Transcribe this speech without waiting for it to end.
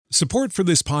Support for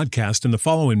this podcast and the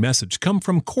following message come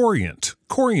from Corient.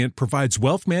 Corient provides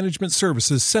wealth management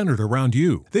services centered around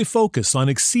you. They focus on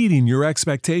exceeding your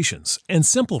expectations and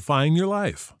simplifying your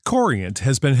life. Corient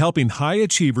has been helping high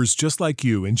achievers just like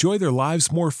you enjoy their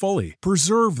lives more fully,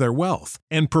 preserve their wealth,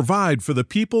 and provide for the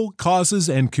people, causes,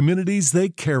 and communities they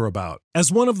care about. As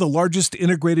one of the largest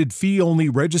integrated fee-only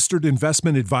registered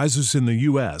investment advisors in the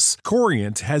U.S.,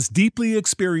 Corient has deeply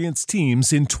experienced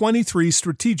teams in 23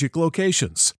 strategic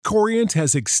locations. Corient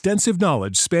has extensive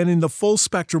knowledge spanning the full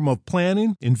spectrum of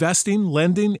planning, investing,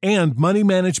 lending, and money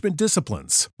management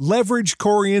disciplines. Leverage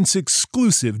Corient's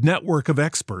exclusive network of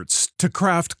experts to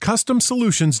craft custom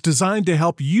solutions designed to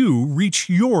help you reach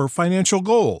your financial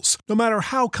goals, no matter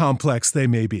how complex they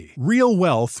may be. Real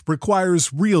wealth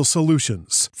requires real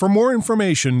solutions. For more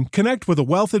information, connect with a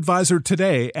wealth advisor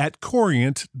today at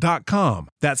Corient.com.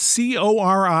 That's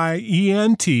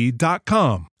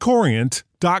Corient.com.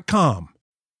 Corient.com.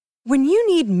 When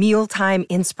you need mealtime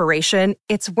inspiration,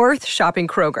 it's worth shopping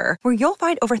Kroger, where you'll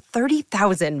find over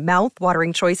 30,000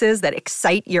 mouth-watering choices that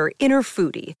excite your inner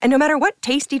foodie. And no matter what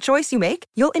tasty choice you make,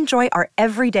 you'll enjoy our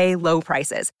everyday low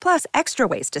prices, plus extra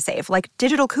ways to save, like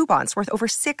digital coupons worth over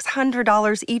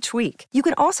 $600 each week. You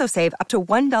can also save up to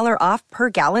 $1 off per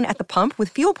gallon at the pump with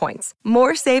fuel points.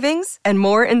 More savings and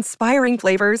more inspiring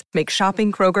flavors make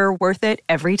shopping Kroger worth it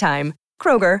every time.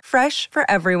 Kroger, fresh for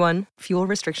everyone. Fuel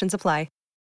restrictions apply.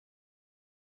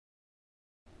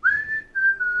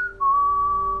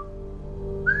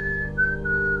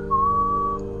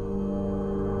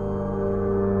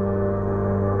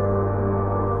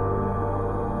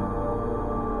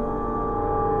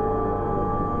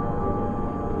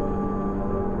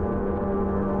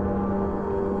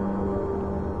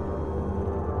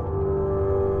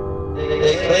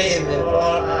 They claim that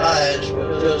our eyes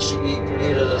will just be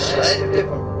created a slightly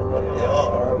different from what they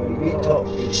are. We talk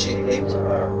these shit things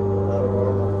are.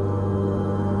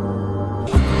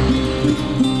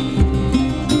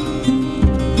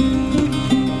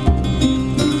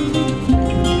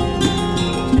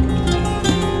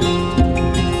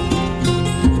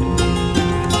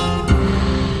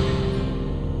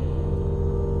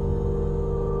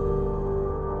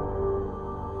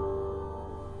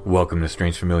 Welcome to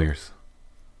Strange Familiars.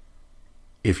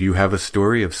 If you have a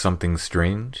story of something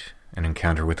strange, an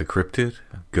encounter with a cryptid,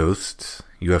 ghosts,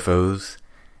 UFOs,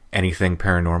 anything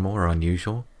paranormal or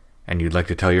unusual, and you'd like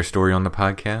to tell your story on the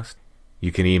podcast,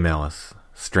 you can email us,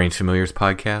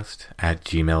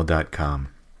 strangefamiliarspodcast@gmail.com.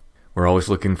 We're always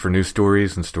looking for new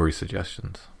stories and story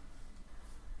suggestions.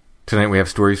 Tonight we have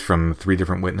stories from 3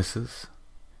 different witnesses.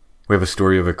 We have a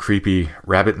story of a creepy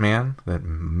rabbit man that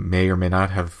may or may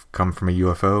not have come from a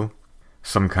UFO,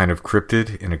 some kind of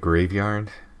cryptid in a graveyard,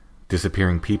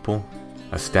 disappearing people,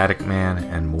 a static man,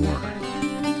 and more.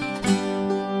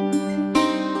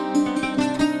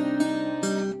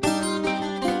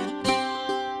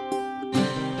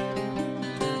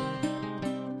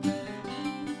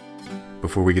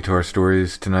 Before we get to our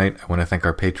stories tonight, I want to thank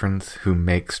our patrons who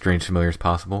make Strange Familiars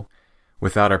possible.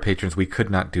 Without our patrons, we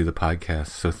could not do the podcast,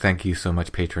 so thank you so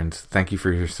much, patrons. Thank you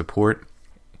for your support.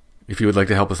 If you would like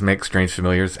to help us make Strange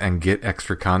Familiars and get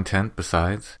extra content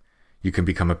besides, you can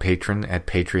become a patron at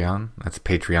Patreon. That's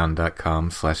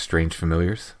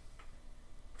patreon.com/strangefamiliars.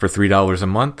 For $3 a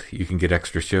month, you can get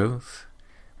extra shows.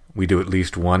 We do at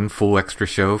least one full extra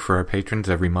show for our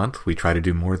patrons every month. We try to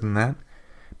do more than that,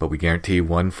 but we guarantee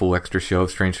one full extra show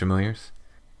of Strange Familiars.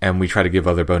 And we try to give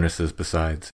other bonuses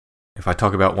besides. If I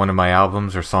talk about one of my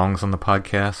albums or songs on the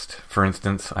podcast, for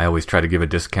instance, I always try to give a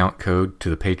discount code to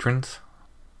the patrons.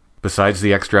 Besides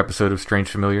the extra episode of Strange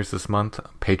Familiars this month,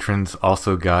 patrons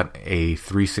also got a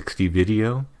 360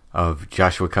 video of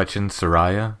Joshua Cutchin,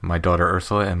 Soraya, my daughter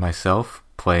Ursula, and myself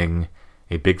playing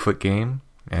a Bigfoot game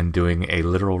and doing a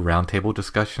literal roundtable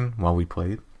discussion while we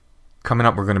played. Coming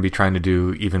up, we're going to be trying to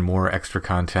do even more extra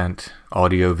content,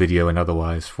 audio, video, and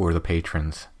otherwise for the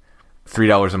patrons.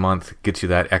 $3 a month gets you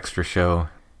that extra show.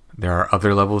 There are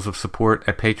other levels of support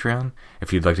at Patreon.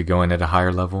 If you'd like to go in at a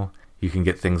higher level, you can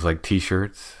get things like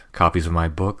t-shirts, copies of my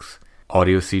books,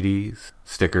 audio CDs,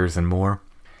 stickers, and more.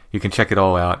 You can check it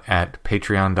all out at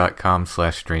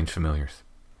patreon.com/strangefamiliars.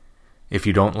 If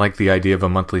you don't like the idea of a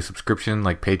monthly subscription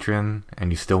like Patreon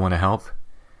and you still want to help,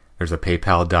 there's a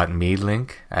paypal.me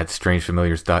link at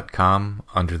strangefamiliars.com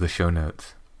under the show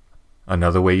notes.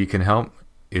 Another way you can help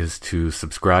is to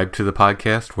subscribe to the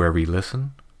podcast wherever you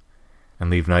listen and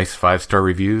leave nice 5-star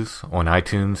reviews on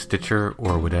iTunes, Stitcher,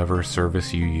 or whatever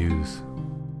service you use.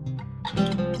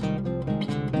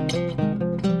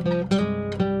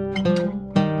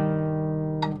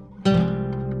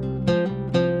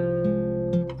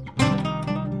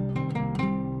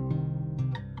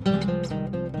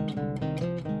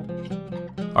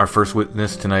 Our first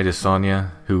witness tonight is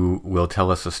Sonia, who will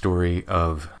tell us a story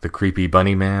of the creepy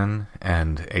bunny man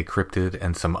and a cryptid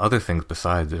and some other things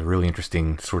besides, a really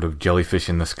interesting sort of jellyfish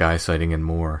in the sky sighting and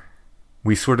more.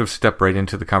 We sort of stepped right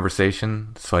into the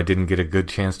conversation, so I didn't get a good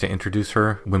chance to introduce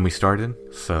her when we started.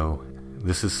 So,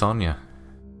 this is Sonia.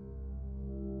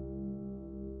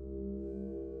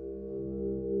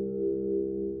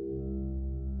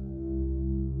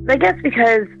 I guess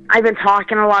because I've been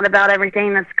talking a lot about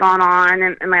everything that's gone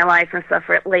on in my life and stuff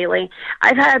lately.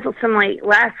 I've had some,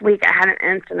 last week I had an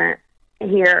incident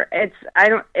here.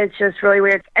 It's just really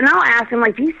weird. And I'll ask him,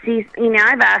 do you see,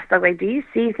 I've asked, do you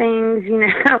see things,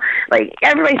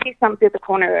 everybody sees something through the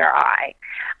corner of their eye.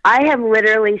 I have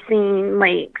literally seen,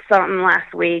 something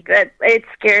last week that it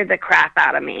scared the crap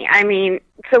out of me. I mean,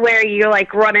 to where you,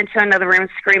 run into another room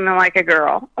screaming like a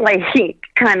girl,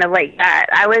 kind of like that.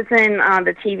 I was in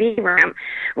the TV room.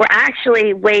 We're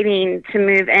actually waiting to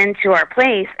move into our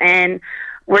place, and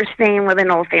we're staying with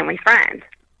an old family friend.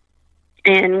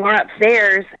 And we're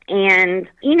upstairs, and,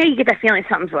 you get that feeling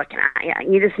something's looking at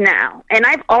you. You just know. And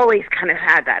I've always kind of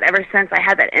had that. Ever since I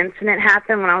had that incident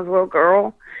happen when I was a little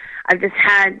girl, I've just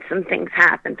had some things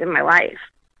happen in my life.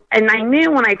 And I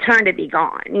knew when I turned it'd be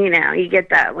gone. You get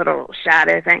that little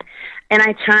shadow thing. And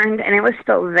I turned, and it was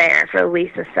still there for at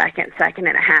least a second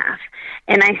and a half.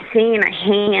 And I seen a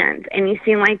hand, and you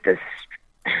seen, this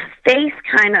face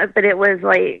kind of, but it was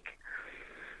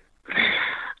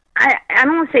I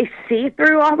don't want to say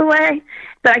see-through all the way,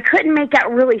 but I couldn't make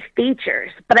out really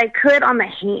features, but I could on the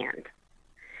hand.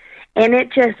 And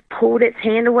it just pulled its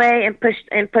hand away and pushed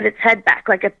and put its head back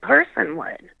like a person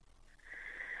would.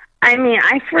 I mean,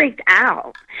 I freaked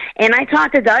out. And I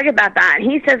talked to Doug about that. And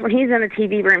he says when he's in the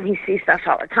TV room, he sees stuff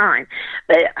all the time.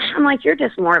 But I'm like, you're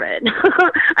just morbid.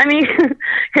 I mean,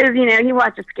 because, he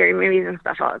watches scary movies and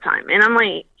stuff all the time. And I'm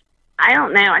like, I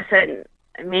don't know. I said,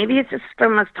 maybe it's just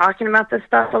from us talking about this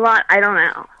stuff a lot. I don't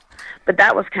know. But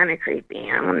that was kind of creepy.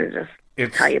 I want to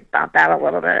just tell you about that a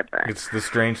little bit. But it's the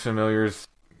strange familiars.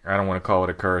 I don't want to call it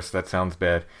a curse. That sounds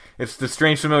bad. It's the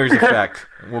strange familiars effect.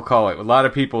 We'll call it. A lot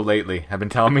of people lately have been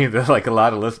telling me that, a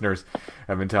lot of listeners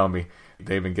have been telling me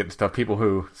they've been getting stuff.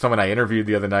 People someone I interviewed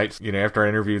the other night, after I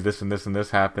interviewed this and this and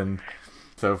this happened,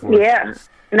 so forth. Yeah.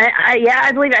 And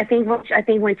I believe. I think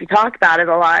when you talk about it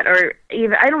a lot, or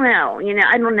even I don't know.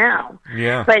 I don't know.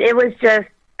 Yeah. But it was just.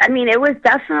 I mean, it was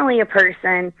definitely a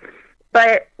person,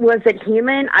 but was it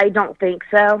human? I don't think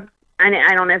so.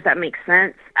 I don't know if that makes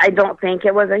sense. I don't think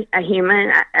it was a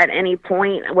human at any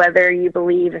point, whether you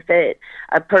believe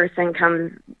a person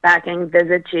comes back and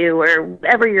visits you or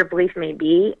whatever your belief may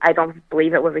be. I don't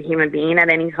believe it was a human being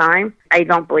at any time. I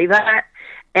don't believe that.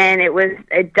 And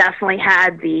it definitely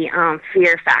had the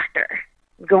fear factor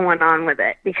going on with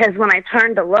it, because when I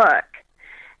turned to look,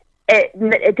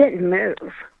 it didn't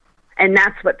move. And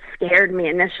that's what scared me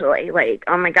initially.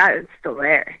 Oh my God, it's still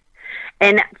there.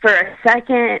 And for a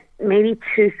second, maybe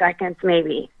 2 seconds,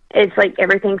 it's like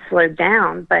everything slowed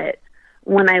down. But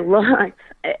when I looked,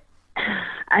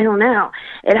 I don't know.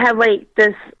 It had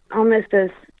almost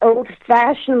this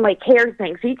old-fashioned hair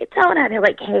thing. So you could tell it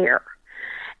had hair.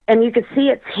 And you could see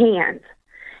its hand.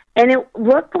 And it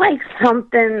looked like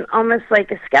something almost like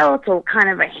a skeletal kind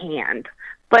of a hand.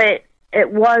 But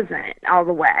it wasn't all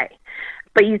the way.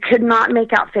 But you could not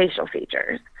make out facial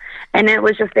features. And it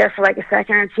was just there for a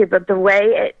second or two, but the way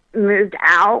it moved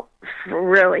out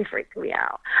really freaked me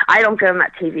out. I don't go in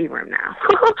that TV room now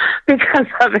because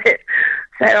of it.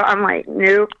 So I'm like,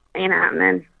 nope, ain't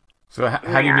happening. So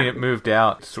how do you mean it moved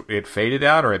out? So it faded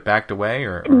out, or it backed away?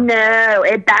 Or? No,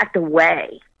 it backed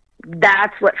away.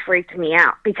 That's what freaked me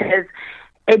out, because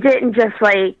it didn't just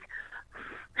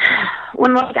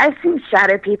when I've seen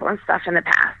shadow people and stuff in the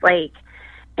past,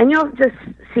 and you'll just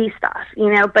see stuff,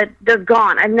 but they're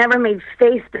gone. I've never made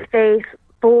face-to-face,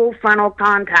 full frontal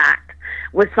contact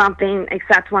with something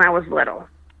except when I was little.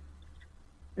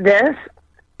 This,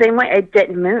 same way, it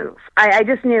didn't move. I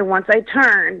just knew once I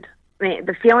turned,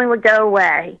 the feeling would go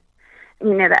away,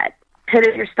 that pit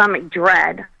of your stomach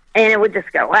dread, and it would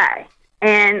just go away.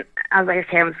 And I was like,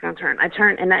 okay, I'm just going to turn. I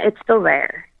turned, and it's still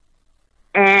there.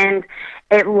 And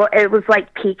it was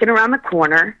peeking around the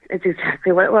corner. It's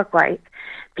exactly what it looked like.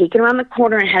 Peeking around the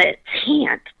corner and had its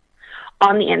hand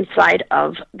on the inside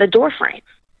of the door frame.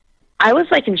 I was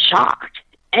in shock,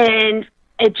 and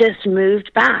it just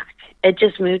moved back. It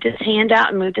just moved its hand out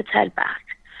and moved its head back.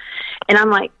 And I'm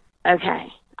like, okay,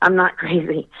 I'm not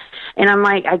crazy. And I'm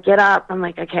like, I get up, I'm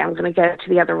like, okay, I'm going to go to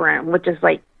the other room, which is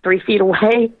 3 feet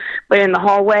away, but in the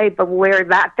hallway, but where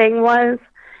that thing was.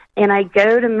 And I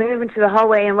go to move into the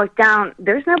hallway and look down.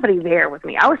 There's nobody there with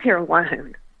me. I was here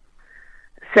alone.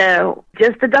 So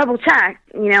just to double check,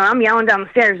 I'm yelling down the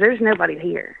stairs, there's nobody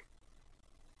here.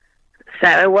 So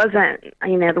it wasn't,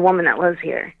 the woman that lives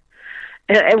here.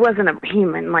 It wasn't a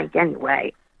human, like,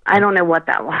 anyway. I don't know what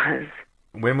that was.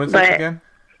 When was this again?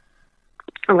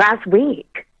 Last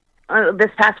week.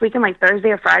 This past weekend, like Thursday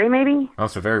or Friday, maybe. Oh,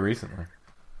 so very recently.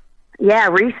 Yeah,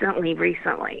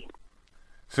 recently.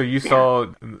 So you saw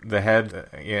the head,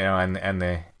 and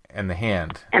the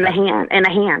hand. And the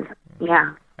hand,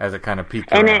 yeah. As it kind of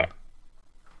peeked and around.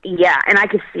 And I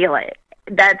could feel it.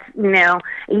 That's,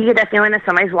 you get that feeling that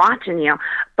somebody's watching you.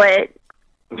 But,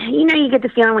 you get the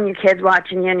feeling when your kid's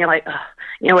watching you and you're like,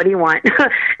 oh, what do you want?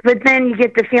 But then you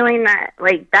get the feeling that,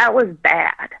 like, that was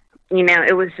bad.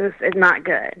 It was just, it's not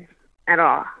good at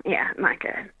all. Yeah, not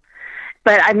good.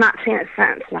 But I've not seen it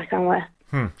since, like on wood.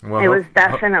 Well, it was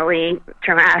definitely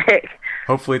traumatic.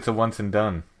 Hopefully it's a once and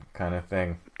done kind of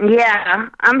thing. Yeah,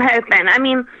 I'm hoping. I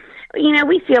mean,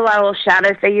 we see a lot of little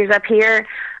shadow figures up here.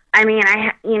 I mean,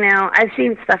 I've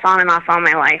seen stuff on and off all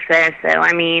my life there. So,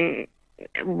 I mean,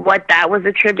 what that was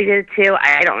attributed to,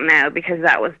 I don't know, because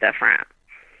that was different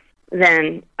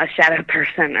than a shadow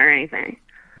person or anything.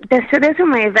 So those were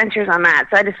my adventures on that.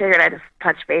 So I just figured I'd just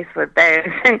touch base with those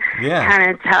and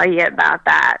kind of tell you about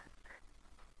that.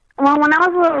 Well, when I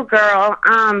was a little girl,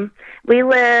 we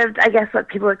lived, I guess what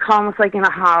people would call almost like in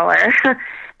a holler.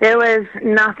 There was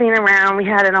nothing around. We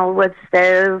had an old wood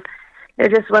stove. There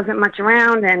just wasn't much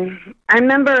around. And I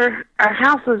remember our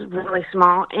house was really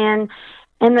small. And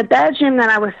in the bedroom that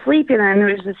I was sleeping in,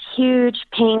 there was this huge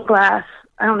pane glass.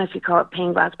 I don't know if you call it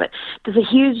pane glass, but there's a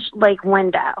huge, like,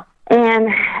 window. And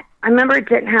I remember it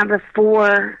didn't have the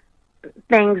 4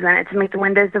 things in it to make the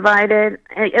windows divided.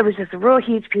 It was just a real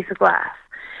huge piece of glass.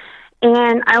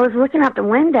 And I was looking out the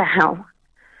window.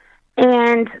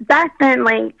 And back then,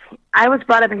 like, I was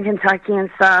brought up in Kentucky and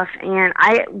stuff, and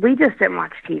we just didn't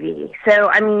watch TV. So,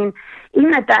 I mean,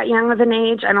 even at that young of an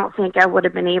age, I don't think I would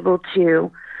have been able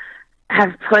to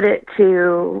have put it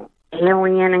to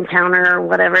alien encounter or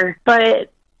whatever.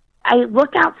 But I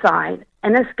look outside,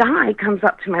 and this guy comes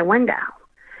up to my window.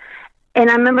 And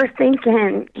I remember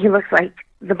thinking, he looks like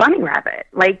the bunny rabbit,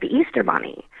 like the Easter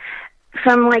bunny.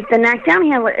 From, like, the neck down,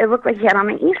 it looked like he had on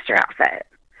an Easter outfit.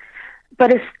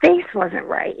 But his face wasn't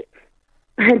right.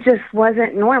 It just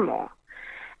wasn't normal.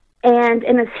 And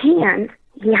in his hand,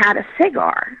 he had a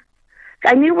cigar.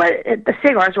 I knew what the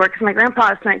cigars were because my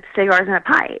grandpa smoked cigars in a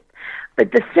pipe.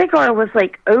 But the cigar was,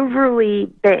 like, overly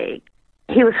big.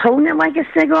 He was holding it like a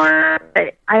cigar,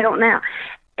 but I don't know.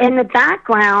 In the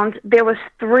background, there was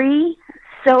 3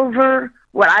 silver,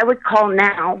 what I would call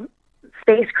now,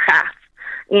 spacecraft.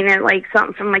 Like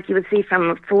something from like you would see from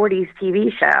a 40s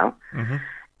TV show. Mm-hmm.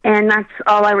 And that's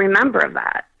all I remember of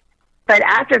that. But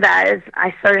after that is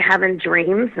I started having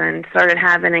dreams and started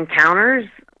having encounters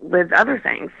with other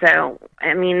things. So,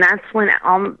 I mean, that's when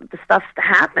all the stuff that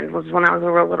happened was when I was a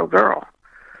real little girl.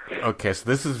 Okay, so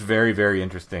this is very, very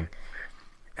interesting.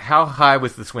 How high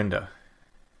was this window?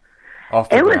 Off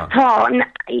the ground? Was tall.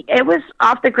 It was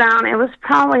off the ground. It was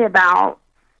probably about,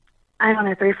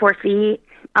 3-4 feet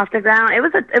off the ground. It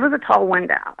was a tall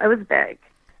window. It was big,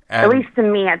 at least to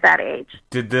me at that age.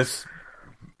 Did this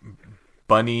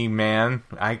bunny man,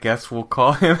 I guess we'll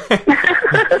call him.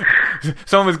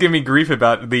 Someone was giving me grief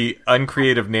about the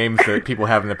uncreative names that people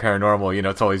have in the paranormal.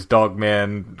 It's always dog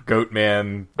man, goat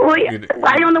man. Well,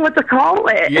 I don't know what to call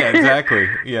it. Yeah, exactly.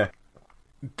 Yeah.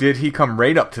 Did he come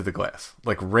right up to the glass,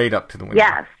 like right up to the window?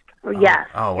 Yes. Yes.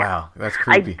 Oh, wow. That's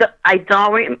creepy. I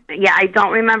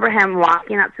don't remember him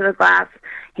walking up to the glass.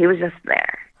 He was just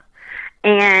there.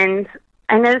 And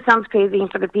I know it sounds crazy, and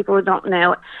for the people who don't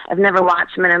know, I've never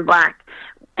watched Men in Black.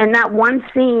 And that one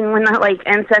scene when that, like,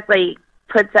 insect, like,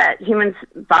 puts that human's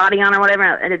body on or whatever,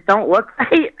 and it don't look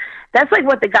right, that's, like,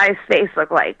 what the guy's face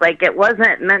looked like. Like, it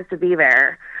wasn't meant to be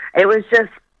there. It was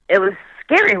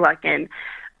scary looking.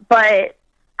 But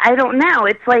I don't know.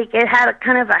 It's like it had a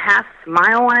kind of a half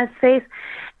smile on his face,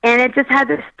 and it just had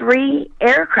this 3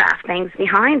 aircraft things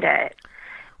behind it.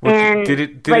 Well, and did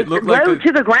it look like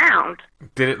to the ground?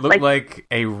 Did it look like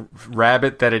a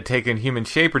rabbit that had taken human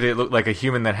shape, or did it look like a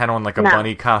human that had on like a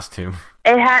bunny costume?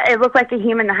 It looked like a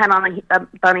human that had on a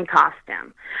bunny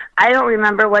costume. I don't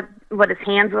remember what his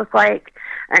hands looked like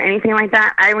or anything like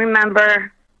that. I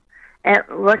remember it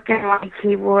looking like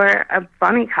he wore a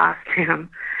bunny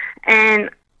costume, and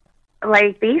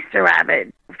like the Easter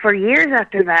rabbit. For years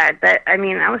after that, I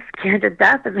was scared to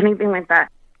death of anything like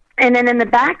that. And then in the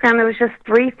background, there was just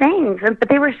 3 things, but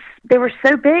they were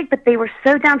so big, but they were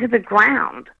so down to the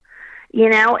ground,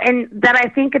 And that I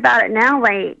think about it now,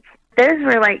 like those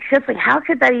were like ships. Like, how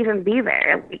could that even be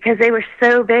there? Because they were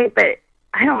so big. But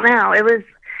I don't know.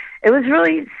 It was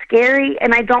really scary,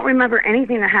 and I don't remember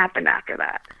anything that happened after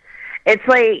that. It's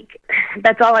like,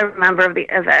 that's all I remember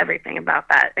of everything about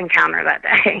that encounter that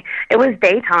day. It was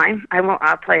daytime.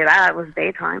 I'll tell you that. It was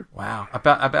daytime. Wow.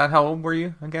 About how old were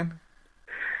you again?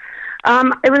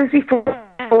 It was before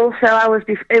school, so I would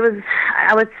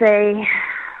say,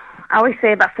 I always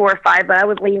say about 4 or 5, but I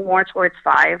would lean more towards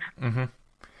 5. Mm-hmm.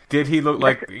 Did he look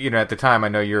like, at the time, I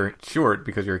know you're short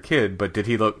because you're a kid, but did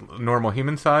he look normal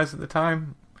human size at the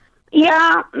time?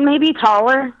 Yeah, maybe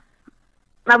taller,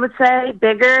 I would say,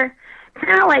 bigger.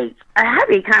 Kind of like a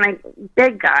heavy kind of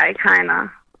big guy, kind of.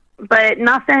 But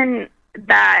nothing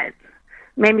that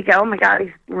made me go, oh my God,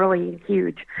 he's really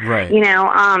huge. Right.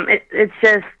 It's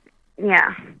just,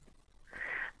 yeah.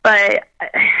 But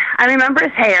I remember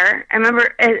his hair. I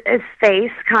remember his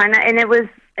face, kind of, and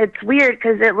it's weird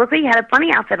because it looked like he had a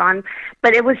funny outfit on,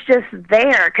 but it was just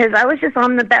there because I was just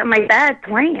on my bed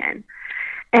playing.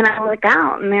 And I look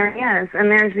out, and there he is, and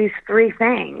there's these 3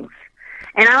 things.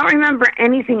 And I don't remember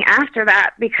anything after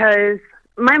that because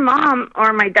my mom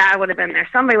or my dad would have been there.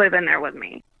 Somebody would have been there with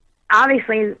me.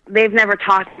 Obviously, they've never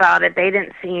talked about it. They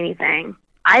didn't see anything.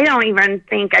 I don't even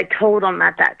think I told them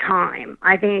at that time.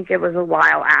 I think it was a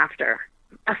while after.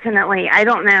 Definitely. I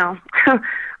don't know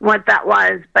what that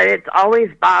was, but it's always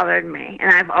bothered me.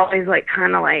 And I've always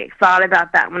kind of thought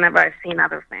about that whenever I've seen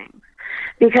other things.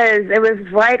 Because it was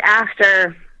right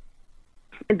after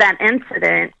that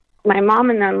incident. My mom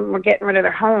and them were getting rid of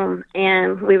their home,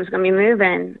 and we was going to be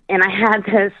moving, and I had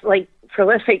this,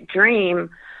 prolific dream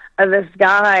of this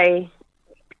guy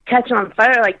catching on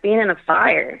fire, being in a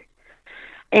fire.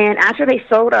 And after they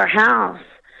sold our house,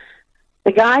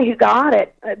 the guy who got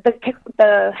it,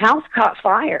 the house caught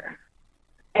fire.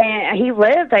 And he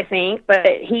lived, I think, but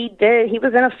he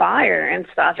was in a fire and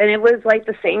stuff, and it was,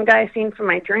 the same guy I seen from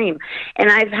my dream.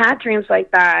 And I've had dreams like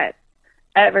that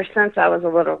ever since I was a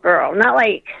little girl. Not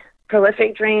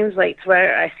prolific dreams, to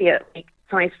where I see it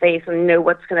somebody's face and know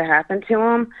what's going to happen to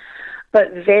them,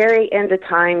 but very end of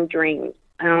time dreams.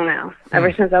 I don't know.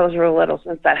 Ever since I was real little,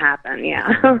 since that happened,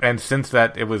 yeah. And since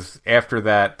that, it was after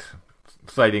that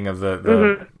sighting of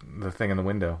the thing in the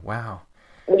window. Wow.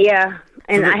 Yeah,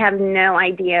 and I have no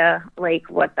idea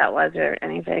what that was or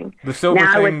anything. The silver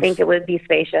now things, I would think it would be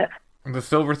spaceship. The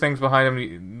silver things behind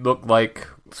him look like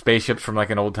spaceships from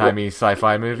an old-timey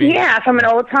sci-fi movie? Yeah, from an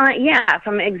old-time,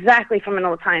 from an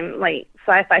old-time,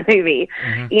 sci-fi movie.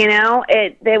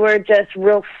 Mm-hmm. They were just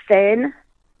real thin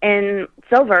and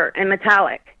silver and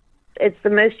metallic. It's the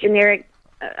most generic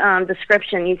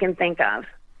description you can think of.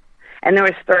 And there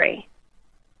was 3.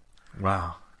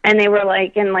 Wow. And they were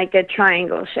in a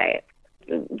triangle shape.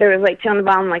 There was 2 on the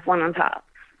bottom, 1 on top.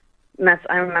 And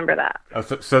I remember that. Oh,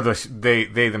 so they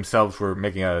themselves were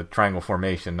making a triangle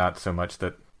formation, not so much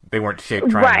that they weren't shaped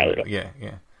triangle. Right. Yeah.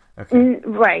 Okay.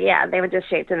 Right, yeah. They were just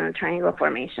shaped in a triangle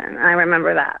formation. I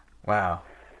remember that. Wow.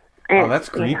 And, that's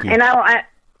creepy. Yeah. And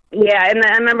and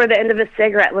I remember the end of a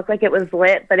cigarette looked like it was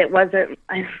lit, but it wasn't.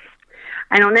 I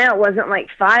don't know. It wasn't like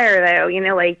fire though.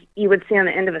 Like you would see on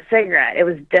the end of a cigarette. It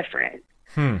was different.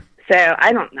 So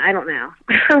I don't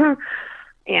know.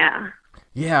 Yeah.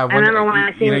 Yeah, I remember when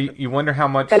I seen you wonder how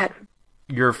much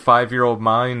your 5-year-old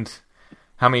mind,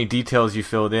 how many details you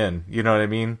filled in. You know what I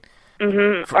mean?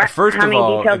 Mm-hmm. First how many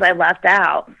details I left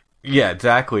out. Yeah,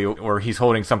 exactly. Or he's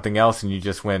holding something else, and you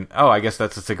just went, "Oh, I guess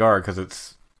that's a cigar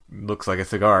because looks like a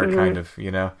cigar, kind of."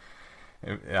 Yeah,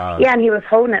 and he was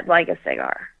holding it like a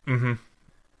cigar. Mm-hmm.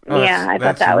 Oh, yeah, I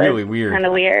thought that really was weird. Kind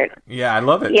of weird. Yeah, I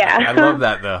love it. Yeah, I love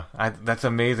that though. That's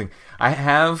amazing. I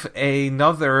have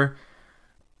another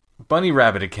bunny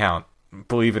rabbit account,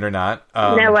 believe it or not.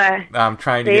 No way. I'm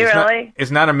trying to.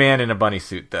 It's not a man in a bunny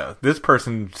suit though. This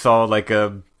person saw like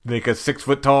a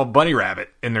 6-foot tall bunny rabbit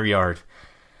in their yard,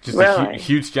 just a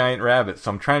huge giant rabbit.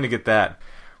 So I'm trying to get that.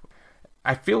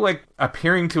 I feel like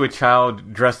appearing to a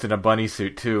child dressed in a bunny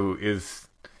suit too is.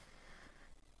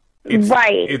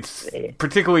 It's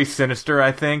particularly sinister.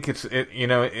 I think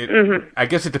Mm-hmm. I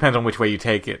guess it depends on which way you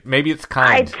take it. Maybe it's kind.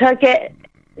 I took it.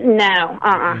 No.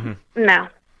 Mm-hmm. No.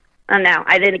 No,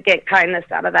 I didn't get kindness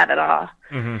out of that at all.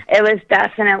 Mm-hmm. It was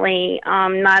definitely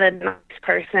not a nice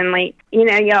person.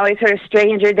 You always heard of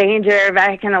stranger danger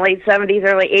back in the late 70s,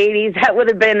 early 80s. That would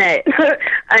have been it.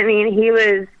 I mean,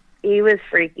 he was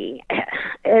freaky.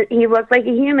 He looked like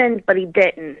a human, but he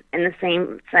didn't in the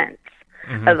same sense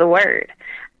of the word.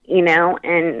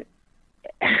 And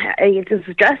he was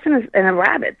dressed in a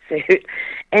rabbit suit,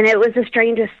 and it was the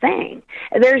strangest thing.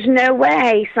 There's no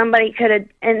way somebody could have,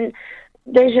 and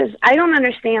there's just, I don't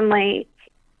understand,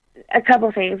 a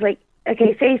couple things.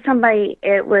 Okay, say somebody,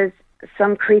 it was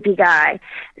some creepy guy.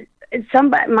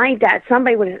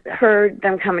 somebody would have heard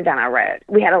them coming down our road.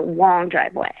 We had a long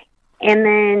driveway. And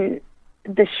then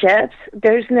the ships,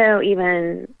 there's no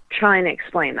even trying to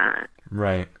explain that.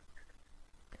 Right.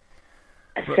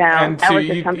 So that was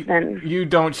just something. You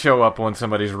don't show up on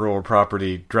somebody's rural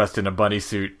property dressed in a bunny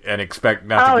suit and expect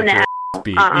not to get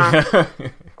your ass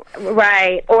beat.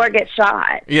 Right, or get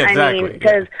shot. Yeah, exactly.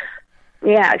 Because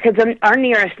our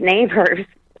nearest neighbors,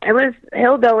 it was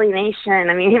hillbilly nation.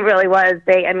 I mean, it really was.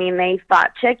 They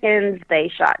fought chickens. They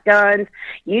shot guns.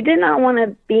 You did not want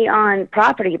to be on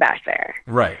property back there.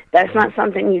 Right. That's not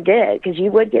something you did because you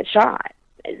would get shot.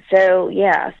 So,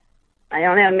 yes. I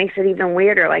don't know. It makes it even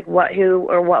weirder. Like, who,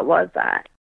 or what was that?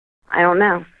 I don't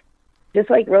know. Just,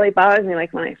 like, really bothers me,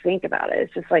 like, when I think about it.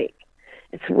 It's just, like,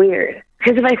 it's weird.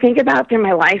 Because if I think about through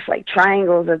my life, like,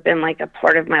 triangles have been, like, a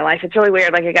part of my life. It's really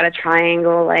weird. Like, I got a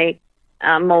triangle, like,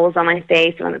 moles on my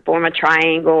face in the form of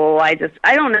triangle. I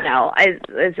don't know.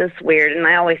 It's just weird. And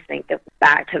I always think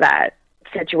back to that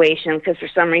situation because for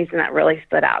some reason that really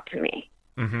stood out to me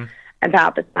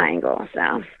about the triangle.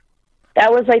 So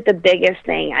that was like the biggest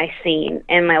thing I seen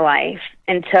in my life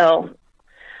until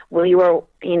we were,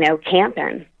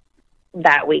 camping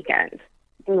that weekend.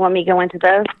 You want me to go into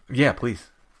those? Yeah,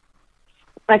 please.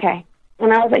 Okay.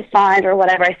 When I was like 5 or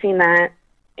whatever, I seen that.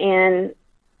 And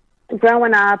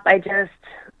growing up, I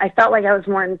felt like I was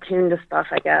more in tune to stuff,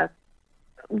 I guess.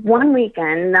 One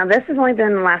weekend, now this has only been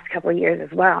in the last couple of years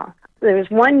as well. There was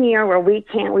one year where we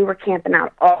were camping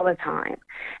out all the time.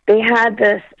 They had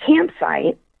this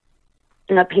campsite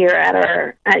up here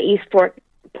at Eastport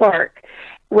Park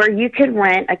where you could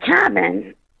rent a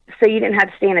cabin so you didn't have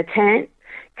to stay in a tent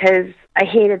because I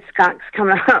hated skunks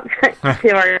coming up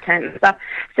to our tent and stuff.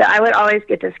 So I would always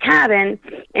get this cabin,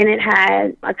 and it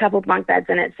had a couple bunk beds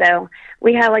in it. So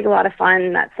we had like a lot of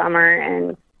fun that summer.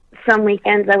 And some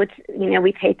weekends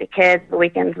we'd take the kids. The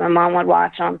weekends my mom would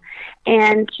watch them,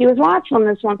 and she was watching them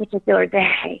this one particular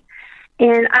day.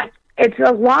 And it's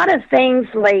a lot of things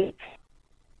like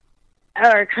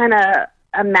are kind of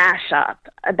a mashup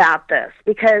about this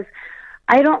because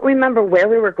I don't remember where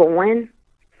we were going.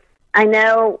 I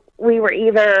know we were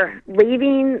either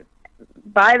leaving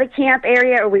by the camp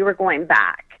area or we were going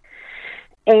back.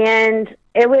 And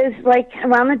it was like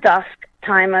around the dusk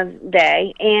time of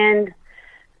day, and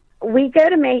we go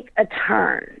to make a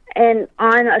turn and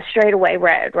on a straightaway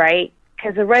road, right?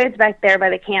 Because the road's back there by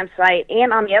the campsite,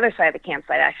 and on the other side of the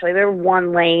campsite, actually, they're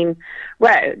one-lane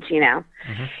roads,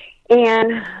 Mm-hmm.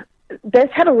 And this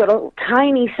had a little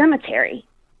tiny cemetery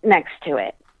next to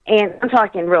it. And I'm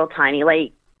talking real tiny,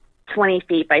 like 20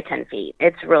 feet by 10 feet.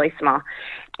 It's really small.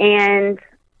 And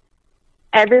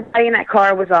everybody in that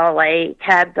car was all like,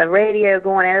 had the radio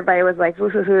going. Everybody was like,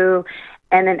 woo-hoo-hoo.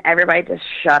 And then everybody just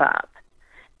shut up.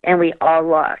 And we all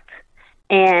looked.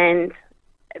 And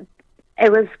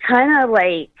it was kind of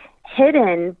like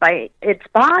hidden by its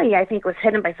body, I think was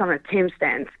hidden by some of the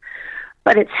tombstones.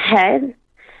 But its head,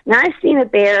 now I've seen a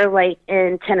bear like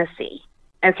in Tennessee,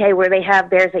 okay, where they have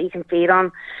bears that you can feed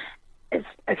them.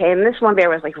 Okay, and this one bear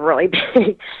was like really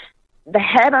big. The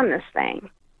head on this thing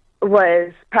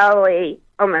was probably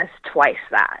almost twice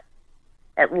that,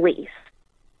 at least.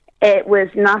 It was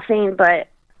nothing but,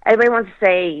 everybody wants to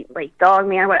say like dog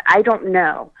man, what I don't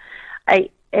know.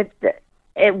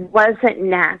 It wasn't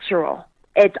natural.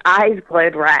 Its eyes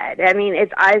glowed red. I mean,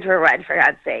 its eyes were red, for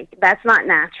God's sake. That's not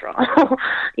natural.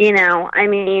 I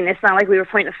mean, it's not like we were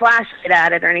pointing a flashlight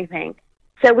at it or anything.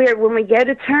 So when we go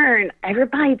to turn,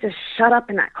 everybody just shut up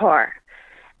in that car.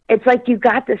 It's like you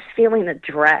got this feeling of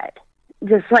dread.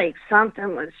 Just like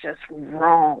something was just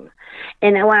wrong.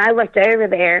 And then when I looked over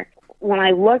there, when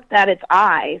I looked at its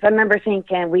eyes, I remember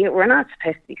thinking, we're not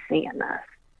supposed to be seeing this.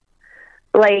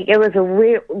 Like, it was a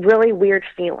really weird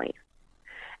feeling.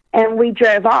 And we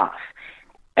drove off.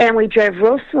 And we drove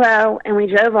real slow, and we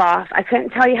drove off. I couldn't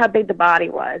tell you how big the body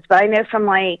was, but I know from,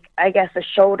 like, I guess the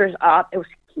shoulders up, it was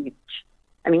huge.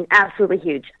 I mean, absolutely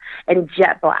huge. And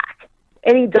jet black.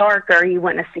 Any darker, you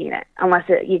wouldn't have seen it, unless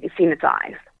you could see its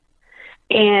eyes.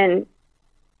 And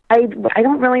I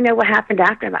don't really know what happened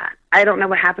after that. I don't know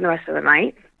what happened the rest of the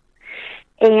night.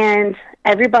 And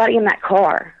everybody in that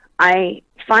car, I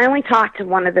finally talked to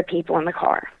one of the people in the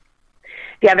car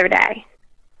the other day.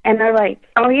 And they're like,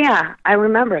 oh, yeah, I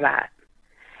remember that.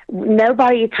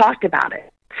 Nobody talked about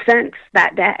it since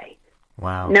that day.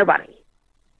 Wow. Nobody.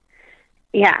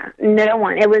 Yeah, no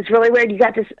one. It was really weird. You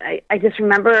got this. I just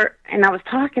remember, and I was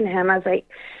talking to him. I was like,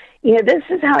 this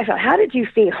is how I felt. How did you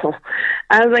feel?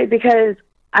 I was like, because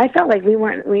I felt like we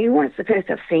weren't supposed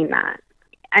to have seen that.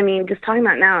 I mean, just talking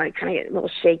about it now, I kind of get a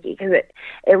little shaky because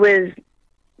it was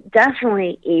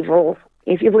definitely evil.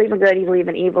 If you believe in good, you believe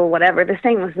in evil, whatever. This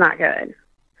thing was not good.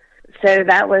 So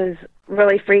that was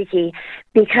really freaky,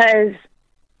 because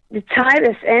to tie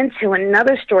this into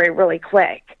another story really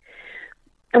quick,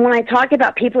 and when I talk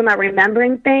about people not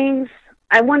remembering things,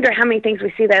 I wonder how many things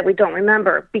we see that we don't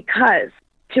remember, because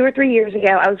 2 or 3 years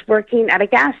ago, I was working at a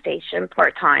gas station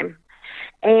part-time,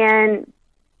 and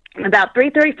about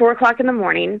 3:30, 4 o'clock in the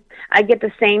morning, I'd get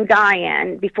the same guy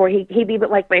in before he'd be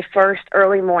like my first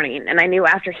early morning, and I knew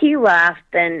after he left,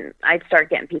 then I'd start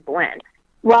getting people in.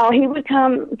 Well, he would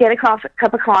come get a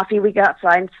cup of coffee, we'd go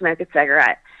outside and smoke a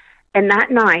cigarette, and that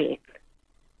night,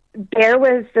 there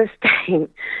was this thing.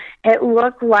 It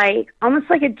looked like, almost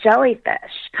like a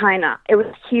jellyfish, kind of. It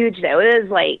was huge, though. It was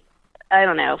like, I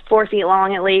don't know, 4 feet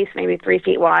long at least, maybe 3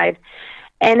 feet wide.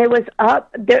 And it was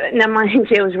up there. Now, mind you,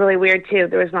 it was really weird, too.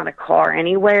 There was not a car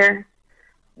anywhere.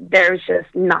 There was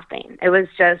just nothing. It was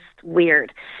just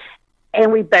weird.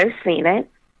 And we both seen it.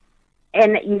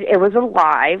 And it was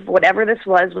alive. Whatever this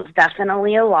was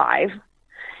definitely alive.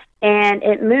 And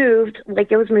it moved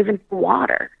like it was moving through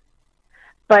water.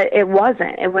 But it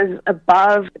wasn't. It was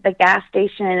above the gas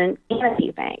station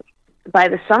canopy thing by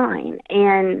the sign.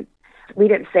 And we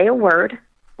didn't say a word.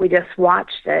 We just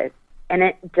watched it, and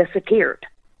it disappeared.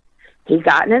 He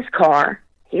got in his car.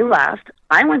 He left.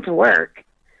 I went to work,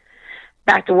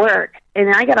 back to work,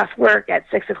 and I got off work at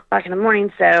 6 o'clock in the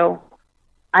morning, so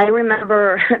I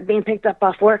remember being picked up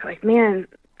off work like, man,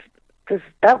 because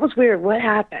that was weird. What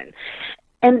happened?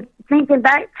 And thinking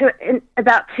back to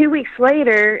about 2 weeks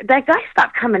later, that guy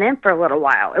stopped coming in for a little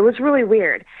while. It was really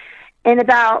weird. And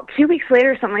about 2 weeks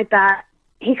later, something like that,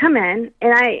 he come in,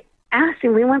 and I asked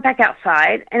him, we went back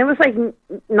outside, and it was like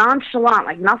nonchalant,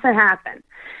 like nothing happened.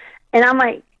 And I'm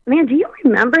like, man, do you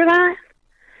remember that?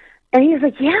 And he was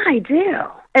like, yeah, I do.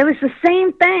 It was the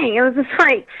same thing. It was just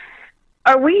like,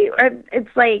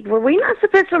 it's like, were we not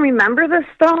supposed to remember this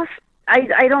stuff?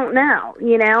 I don't know,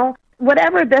 you know?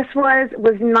 Whatever this was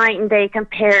night and day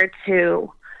compared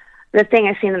to the thing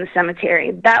I seen in the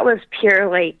cemetery. That was pure,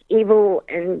 like, evil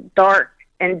and dark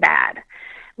and bad.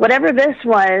 Whatever this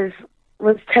was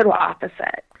total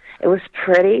opposite. It was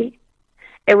pretty.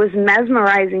 It was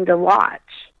mesmerizing to watch.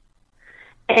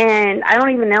 And I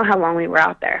don't even know how long we were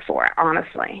out there for,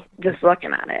 honestly, just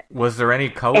looking at it. Was there any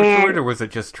color to it, or was it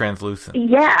just translucent?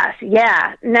 Yes,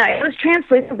 yeah. No, it was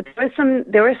translucent, but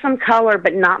there was some color,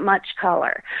 but not much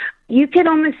color. You could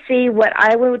almost see what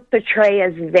I would portray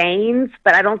as veins,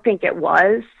 but I don't think it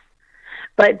was.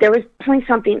 But there was definitely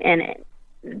something in it.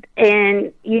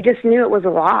 And you just knew it was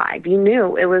alive. You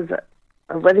knew it was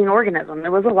a living organism.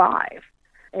 It was alive.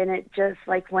 And it just,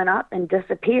 like, went up and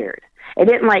disappeared. It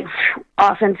didn't, like,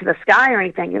 off into the sky or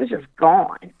anything. It was just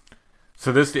gone.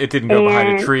 So it didn't go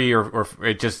behind a tree, or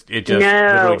it just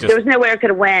no, there was nowhere it could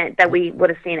have went that we would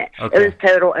have seen it. Okay. It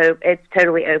was it's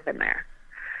totally open there.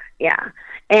 Yeah.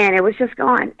 And it was just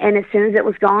gone. And as soon as it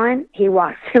was gone, he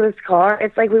walked to his car.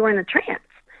 It's like we were in a trance.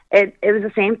 It was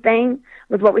the same thing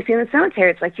with what we see in the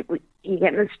cemetery. It's like you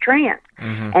get in this trance.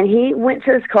 Mm-hmm. And he went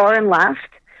to his car and left.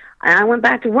 And I went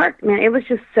back to work. Man, it was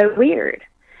just so weird.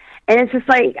 And it's just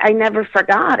like I never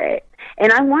forgot it.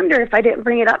 And I wonder if I didn't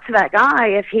bring it up to that guy,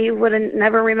 if he would have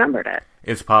never remembered it.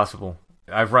 It's possible.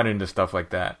 I've run into stuff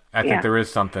like that. I think there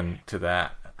is something to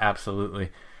that. Absolutely.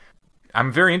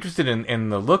 I'm very interested in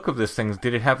the look of this thing.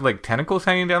 Did it have, like, tentacles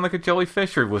hanging down like a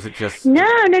jellyfish, or was it just... No.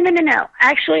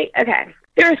 Actually, okay.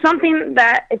 There is something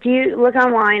that, if you look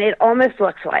online, it almost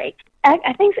looks like.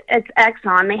 I think it's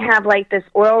Exxon. They have, like, this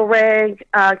oil rig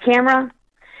camera.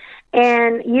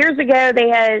 And years ago,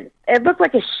 it looked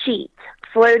like a sheet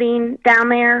floating down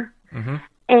there. Mm-hmm.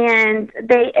 And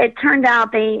it turned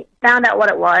out they found out what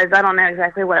it was. I don't know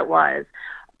exactly what it was.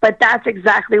 But that's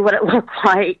exactly what it looked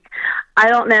like. I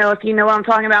don't know if you know what I'm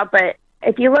talking about, but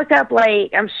if you look up,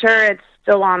 like, I'm sure it's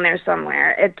still on there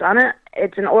somewhere. It's on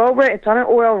an oil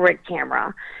rig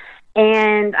camera.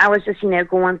 And I was just,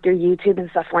 going through YouTube and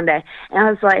stuff one day, and I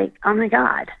was like, oh my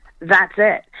God, that's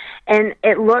it. And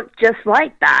it looked just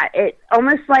like that. It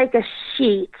almost like a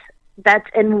sheet that's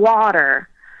in water,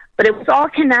 but it was all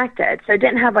connected, so it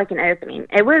didn't have, like, an opening.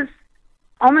 It was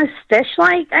almost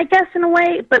fish-like, I guess, in a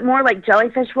way, but more like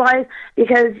jellyfish-wise,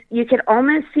 because you could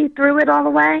almost see through it all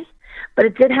the way, but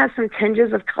it did have some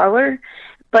tinges of color,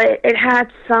 but it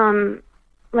had some,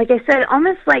 like I said,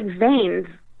 almost like veins.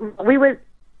 We would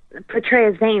portray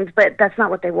as veins, but that's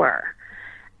not what they were.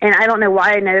 And I don't know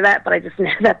why I know that, but I just know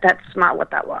that that's not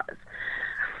what that was.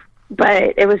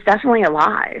 But it was definitely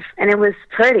alive, and it was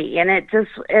pretty, and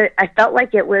I felt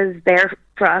like it was there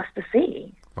for us to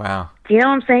see. Wow. Do you know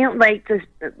what I'm saying? Like, just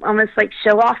almost like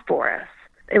show off for us.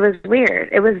 It was weird.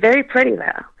 It was very pretty,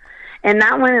 though. And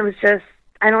that one, it was just,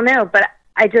 I don't know, but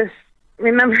I just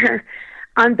remember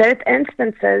on both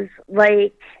instances,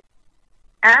 like,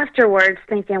 afterwards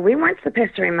thinking we weren't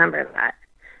supposed to remember that.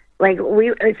 Like,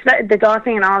 the dog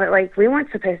thing and all that, like, we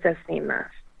weren't supposed to have seen this.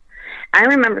 I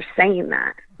remember saying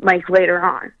that, like, later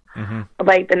on,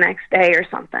 like the next day or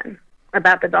something,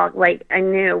 about the dog. Like, I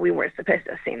knew we weren't supposed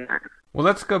to have seen that. Well,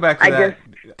 let's go back to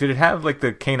that. Did it have, like,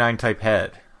 the canine type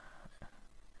head?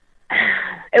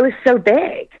 It was so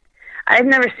big. I've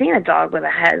never seen a dog with a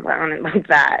head on it like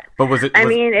that. But was it?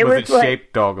 It was like,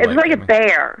 shaped dog? It was like a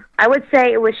bear. I would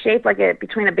say it was shaped like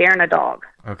between a bear and a dog.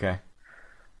 Okay.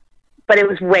 But it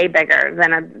was way bigger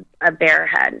than a bear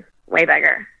head. Way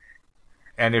bigger.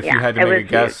 And if you had to make a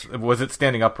guess, was it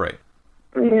standing upright?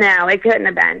 No, it couldn't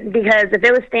have been, because if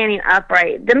it was standing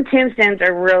upright, them tombstones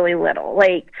are really little.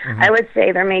 Like, I would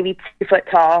say they're maybe 2 foot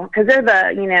tall, because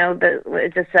they're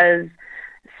it just says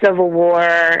Civil War,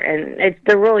 and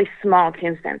they're really small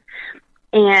tombstones.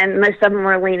 And most of them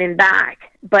were leaning back.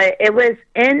 But it was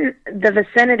in the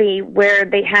vicinity where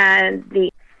they had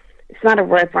it's not a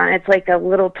rope run, it's like a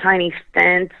little tiny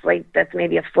fence, like that's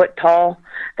maybe a foot tall,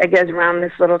 that goes around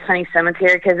this little tiny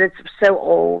cemetery, because it's so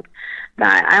old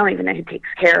that I don't even know who takes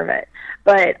care of it.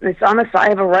 But it's on the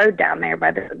side of a road down there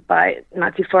by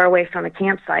not too far away from the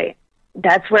campsite.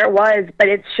 That's where it was. But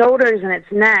its shoulders and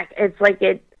its neck, it's like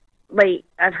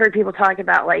I've heard people talk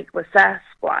about, like, with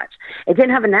Sasquatch. It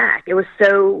didn't have a neck. It was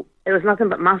nothing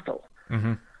but muscle.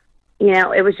 Mm-hmm. You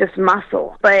know, it was just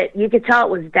muscle. But you could tell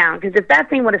it was down, because if that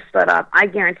thing would have stood up, I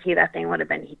guarantee that thing would have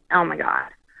been, oh my God,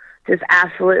 just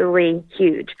absolutely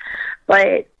huge.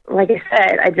 But like I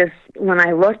said, when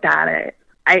I looked at it,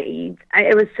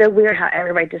 it was so weird how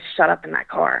everybody just shut up in that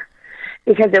car,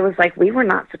 because it was like we were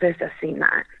not supposed to have seen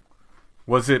that.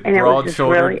 Was it broad-shouldered? broad-shouldered? It was just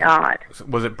really odd.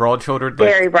 Was it broad-shouldered?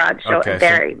 Very broad-shouldered.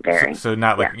 Okay, very. So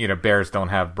not like, bears don't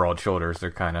have broad shoulders.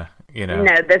 They're kind of,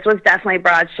 No, this was definitely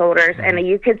broad shoulders, and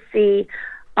you could see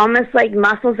almost like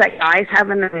muscles that guys have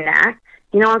in their neck.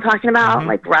 You know what I'm talking about?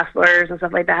 Like wrestlers and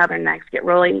stuff like that, how their necks get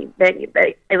really big.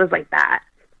 It was like that.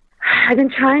 I've been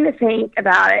trying to think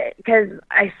about it, because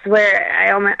I swear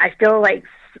I feel like,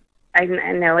 I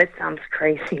know it sounds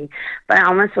crazy, but I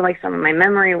almost feel like some of my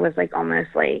memory was like almost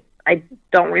like I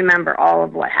don't remember all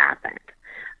of what happened,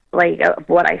 like of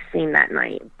what I seen that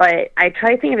night. But I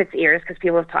try to think of its ears, because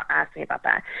people have asked me about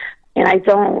that, and I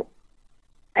don't.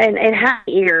 And it had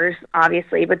ears,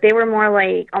 obviously, but they were more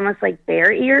like almost like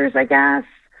bear ears, I guess.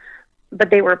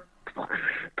 But they were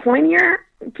pointier,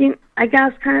 I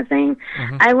guess, kind of thing.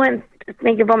 I wouldn't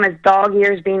think of them as dog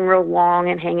ears being real long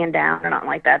and hanging down or nothing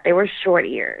like that. They were short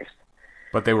ears.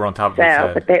 But they were on top of its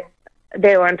head. But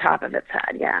they were on top of its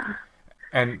head, yeah.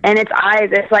 And its eyes,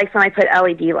 it's like somebody put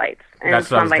LED lights. That's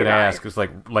what I was going to ask. It's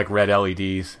like red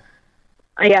LEDs.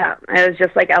 Yeah, it was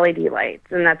just like LED lights,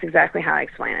 and that's exactly how I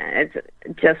explain it.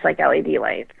 It's just like LED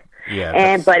lights.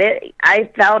 Yeah. But I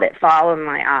felt it following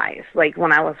my eyes, like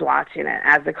when I was watching it,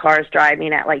 as the car's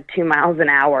driving at like 2 miles an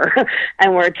hour,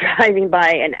 and we're driving by,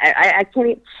 and I can't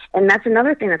even, and that's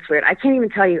another thing that's weird. I can't even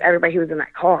tell you everybody who was in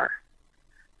that car.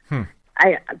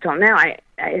 I don't know.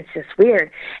 It's just weird.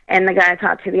 And the guy I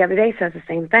talked to the other day says the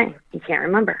same thing. He can't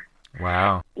remember.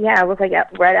 Wow. Yeah, it looked like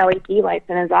red LED lights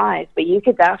in his eyes, but you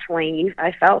could definitely,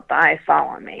 I felt the eyes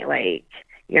following me. Like,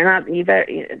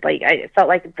 I felt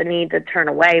like the need to turn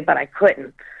away, but I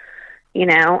couldn't. You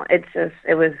know, it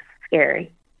was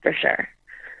scary, for sure.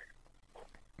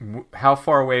 How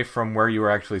far away from where you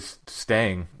were actually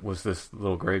staying was this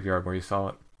little graveyard where you saw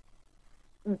it?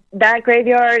 That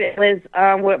graveyard, it was,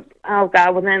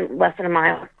 within less than a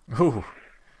mile. Ooh.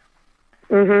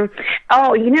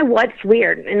 Oh, you know what's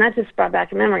weird? And that just brought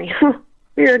back a memory.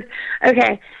 Weird.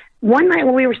 Okay. One night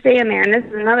when we were staying there, and this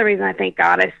is another reason I thank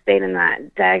God I stayed in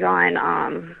that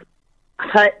daggone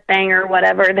hut thing or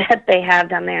whatever that they have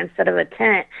down there instead of a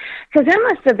tent. Because there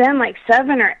must have been like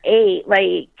 7 or 8,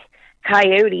 like,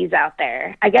 coyotes out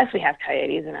there. I guess we have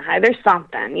coyotes in Ohio. There's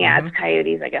something. Yeah, it's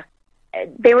coyotes, I guess.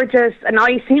 They were just, and all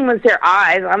you seen was their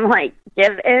eyes. I'm like,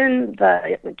 get in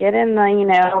the,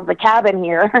 the cabin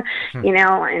here,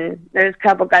 and there's a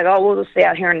couple guys, we'll just stay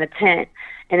out here in the tent.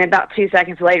 And about 2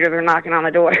 seconds later, they're knocking on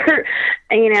the door,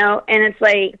 and it's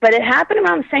like, but it happened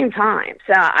around the same time.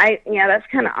 So that's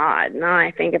kind of odd now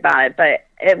I think about it, but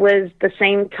it was the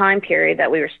same time period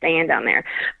that we were staying down there.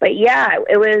 But yeah,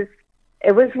 it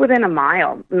was within a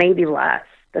mile, maybe less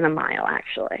than a mile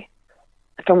actually,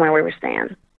 from where we were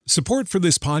staying. Support for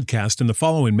this podcast and the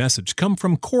following message come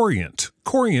from Corient.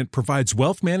 Corient provides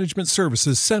wealth management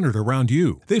services centered around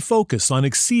you. They focus on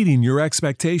exceeding your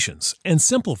expectations and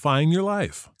simplifying your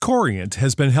life. Corient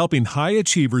has been helping high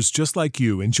achievers just like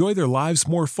you enjoy their lives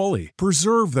more fully,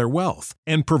 preserve their wealth,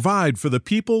 and provide for the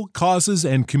people, causes,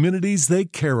 and communities they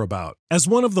care about. As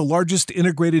one of the largest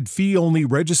integrated fee-only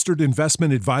registered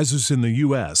investment advisors in the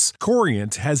U.S.,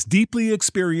 Corient has deeply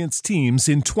experienced teams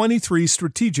in 23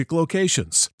 strategic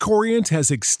locations. Corient has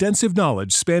extensive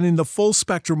knowledge spanning the full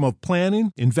spectrum of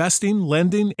planning, investing,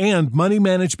 lending, and money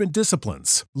management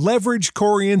disciplines. Leverage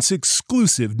Corient's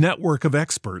exclusive network of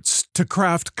experts to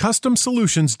craft custom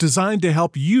solutions designed to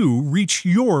help you reach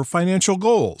your financial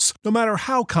goals, no matter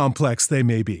how complex they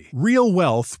may be. Real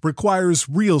wealth requires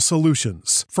real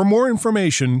solutions. For more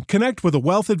information, connect with a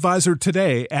wealth advisor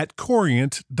today at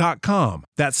Corient.com.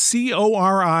 That's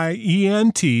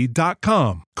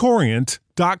Corient.com.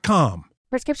 Corient.com.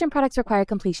 Prescription products require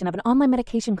completion of an online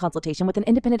medication consultation with an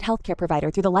independent healthcare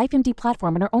provider through the LifeMD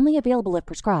platform and are only available if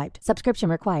prescribed. Subscription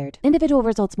required. Individual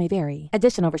results may vary.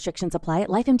 Additional restrictions apply at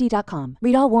LifeMD.com.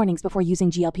 Read all warnings before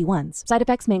using GLP-1s. Side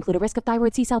effects may include a risk of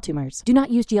thyroid C-cell tumors. Do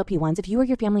not use GLP-1s if you or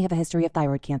your family have a history of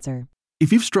thyroid cancer.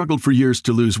 If you've struggled for years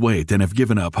to lose weight and have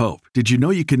given up hope, did you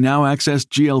know you can now access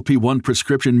GLP-1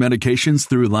 prescription medications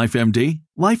through LifeMD?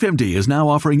 LifeMD is now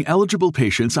offering eligible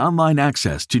patients online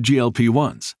access to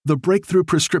GLP-1s, the breakthrough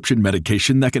prescription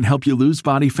medication that can help you lose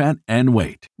body fat and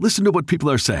weight. Listen to what people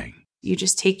are saying. You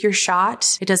just take your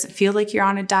shot. It doesn't feel like you're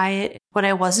on a diet. What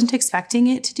I wasn't expecting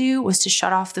it to do was to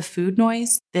shut off the food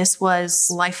noise. This was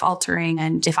life-altering,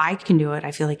 and if I can do it, I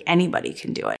feel like anybody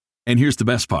can do it. And here's the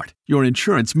best part. Your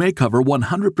insurance may cover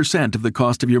 100% of the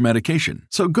cost of your medication.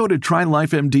 So go to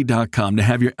TryLifeMD.com to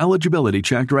have your eligibility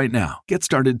checked right now. Get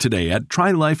started today at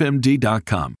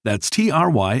TryLifeMD.com. That's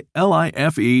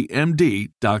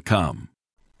TryLifeMD.com.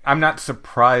 I'm not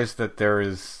surprised that there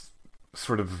is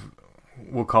sort of,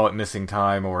 we'll call it missing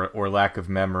time or lack of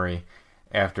memory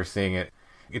after seeing it.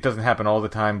 It doesn't happen all the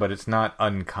time, but it's not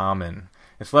uncommon.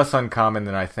 It's less uncommon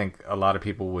than I think a lot of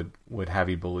people would have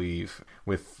you believe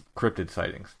with cryptid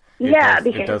sightings.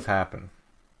 It does happen.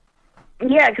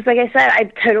 Yeah, because like I said, I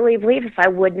totally believe if I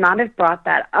would not have brought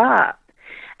that up,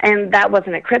 and that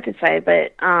wasn't a cryptid sighting,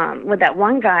 but with that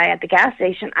one guy at the gas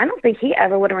station, I don't think he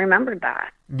ever would have remembered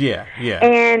that. Yeah.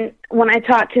 And when I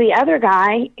talked to the other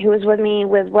guy who was with me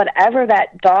with whatever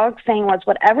that dog thing was,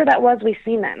 whatever that was we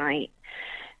seen that night,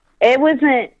 it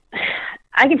wasn't...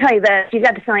 I can tell you this, you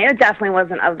got the feeling it definitely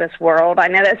wasn't of this world. I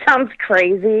know that sounds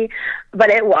crazy, but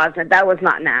it wasn't. That was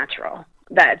not natural.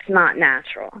 That's not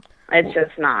natural. It's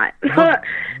just not.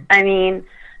 I mean...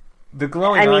 The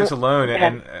glowing eyes alone,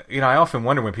 and I often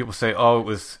wonder when people say, oh, it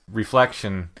was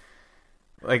reflection.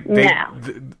 Like,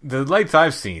 the lights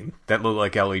I've seen that look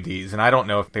like LEDs, and I don't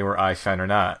know if they were eye shine or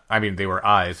not. I mean, they were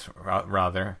eyes,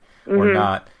 rather, or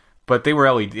not. But they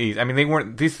were LEDs. I mean, they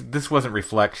weren't... This wasn't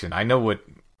reflection. I know what...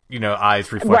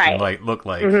 eyes reflecting light look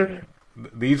like. Mm-hmm.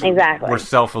 These were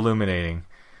self-illuminating,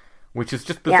 which is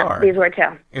just bizarre. Yeah, these were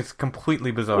too. It's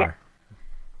completely bizarre.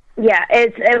 Yeah,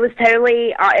 it was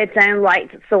totally its own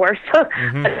light source.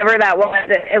 Whatever that was,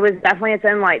 it was definitely its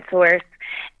own light source.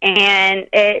 And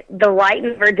the light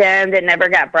never dimmed. It never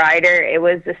got brighter. It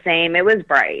was the same. It was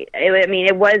bright.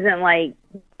 It wasn't like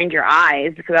in your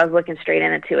eyes because I was looking straight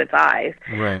into its eyes.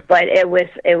 Right. But it was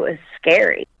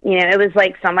scary. It was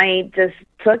like somebody just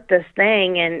took this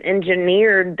thing and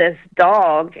engineered this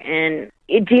dog, and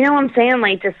do you know what I'm saying?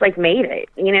 Like just like made it,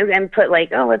 and put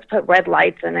like, oh, let's put red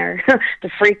lights in there to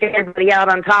freak everybody out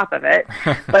on top of it.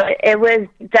 But it was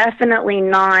definitely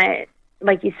not.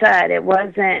 Like you said, it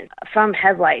wasn't from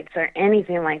headlights or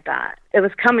anything like that. It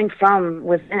was coming from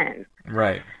within.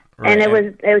 Right. And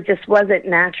it just wasn't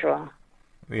natural.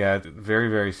 Yeah, very,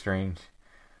 very strange.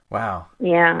 Wow.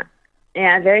 Yeah,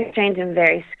 very strange and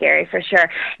very scary for sure.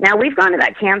 Now, we've gone to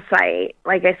that campsite,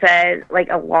 like I said, like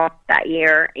a lot that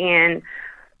year, and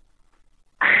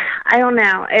I don't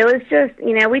know. It was just,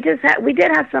 we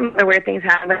did have some other weird things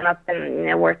happen up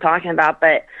and, worth talking about,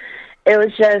 but it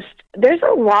was just, there's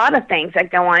a lot of things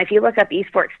that go on. If you look up East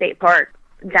Fork State Park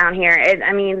down here,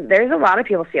 there's a lot of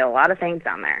people see a lot of things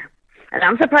down there. And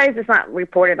I'm surprised it's not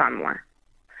reported on more,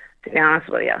 to be honest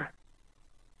with you.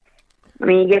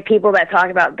 You get people that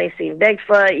talk about they see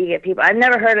Bigfoot. You get people, I've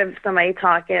never heard of somebody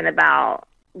talking about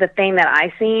the thing that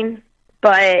I seen,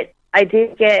 but I do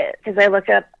get, because I look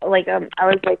up, I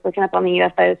was looking up on the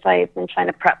UFO sites and trying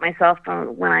to prep myself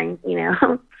from when I,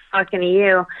 talking to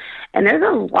you, and there's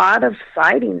a lot of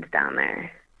sightings down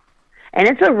there. And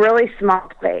it's a really small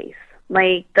place.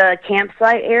 Like, the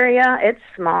campsite area, it's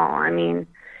small. It's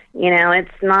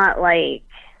not,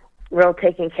 real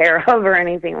taken care of or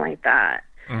anything like that.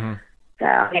 Mm-hmm. So,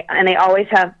 and they always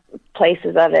have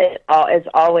places of it. It's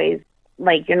always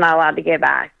like you're not allowed to go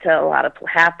back to a lot of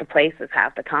half the places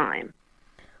half the time.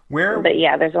 But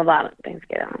yeah, there's a lot of things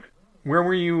going on. Where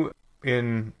were you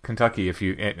in Kentucky? If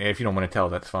you don't want to tell,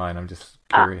 that's fine. I'm just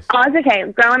curious. It's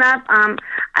okay. Growing up,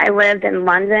 I lived in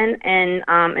London and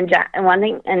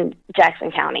London and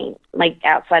Jackson County, like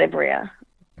outside of Berea.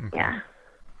 Okay. Yeah.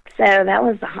 So that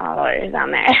was the hollers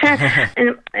down there.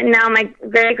 and now my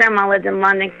great grandma lived in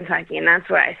London, Kentucky, and that's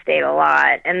where I stayed a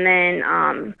lot. And then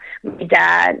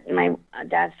my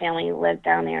dad's family lived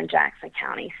down there in Jackson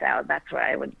County, so that's where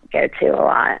I would go to a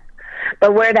lot.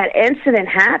 But where that incident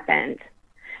happened,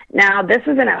 now this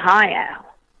was in Ohio.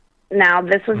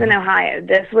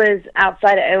 This was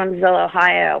outside of Owensville,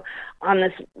 Ohio, on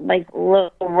this like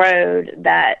little road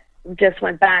that just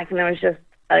went back, and there was just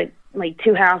like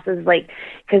two houses, like,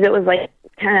 because it was like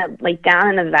kind of like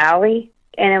down in the valley,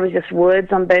 and it was just woods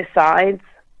on both sides,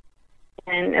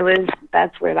 and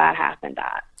that's where that happened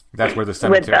at. That's where the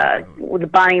cemetery with the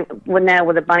bunny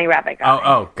rabbit guy.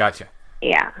 Oh, gotcha.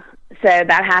 Yeah, so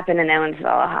that happened in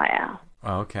Owensville, Ohio.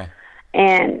 Oh, okay.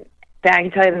 And I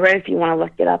can tell you the road if you want to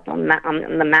look it up on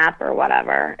the map or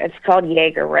whatever. It's called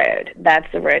Yeager Road.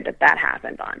 That's the road that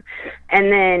happened on.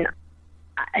 And then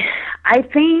I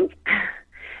think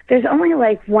there's only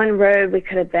like one road we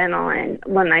could have been on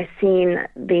when I seen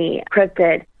the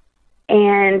cryptid,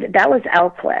 and that was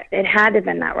Elklick. It had to have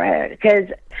been that road, because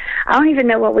I don't even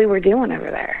know what we were doing over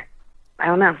there. I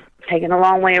don't know. Taking a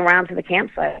long way around to the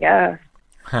campsite, I guess.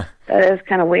 Huh. That is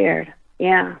kind of weird.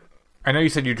 Yeah. I know you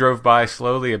said you drove by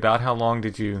slowly. About how long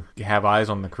did you have eyes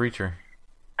on the creature?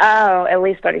 Oh, at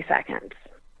least 30 seconds.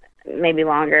 Maybe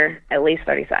longer, at least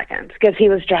 30 seconds, because he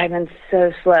was driving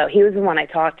so slow. He was the one I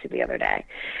talked to the other day,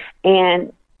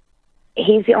 and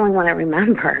he's the only one I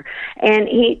remember. And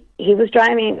he was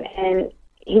driving, and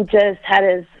he just had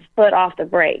his foot off the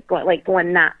brake,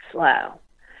 going that slow.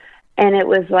 And it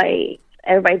was like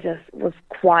everybody just was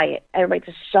quiet. Everybody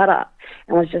just shut up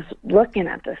and was just looking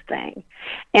at this thing.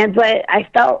 But I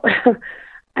felt,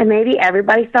 and maybe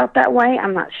everybody felt that way.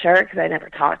 I'm not sure, because I never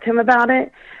talked to him about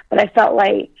it. But I felt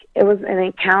like it was an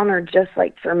encounter just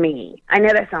like for me. I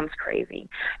know that sounds crazy,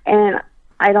 and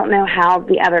I don't know how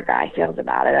the other guy feels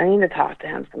about it. I need to talk to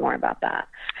him some more about that.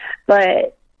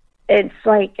 But it's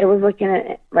like it was looking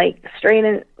at I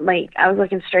was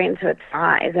looking straight into its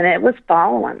eyes, and it was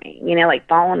following me, like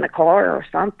following the car or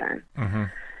something. Mm-hmm.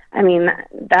 I mean,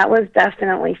 that was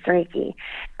definitely freaky.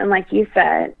 And like you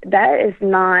said, that is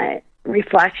not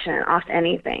reflection off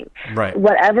anything. Right.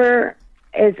 Whatever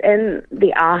is in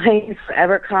the eyes,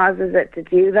 whatever causes it to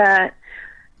do that,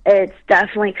 it's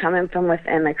definitely coming from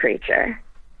within the creature,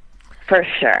 for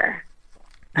sure.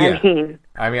 Yeah.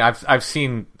 I mean, I've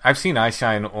seen eye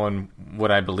shine on what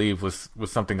I believe was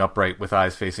something upright with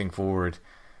eyes facing forward,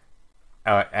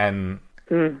 and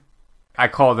I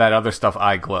call that other stuff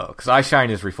eye glow, because eye shine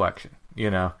is reflection,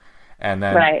 and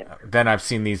then I've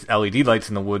seen these LED lights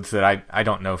in the woods that I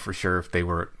don't know for sure if they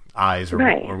were eyes or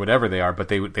whatever they are, but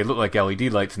they look like LED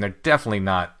lights, and they're definitely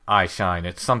not eye shine.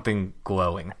 It's something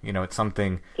glowing, it's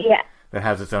something that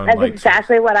has its own light. That's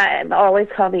exactly what I've always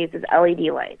called these, is LED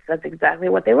lights. That's exactly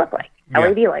what they look like,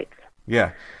 LED lights.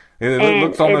 Yeah, it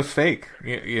looks almost fake,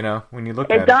 when you look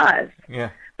at it. It does. Yeah.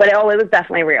 But it was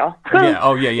definitely real. Yeah.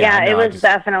 Oh, yeah. Yeah, it was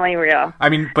definitely real. I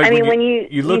mean, but when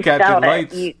you look at the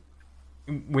lights,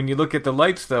 when you look at the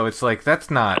lights, though, it's like that's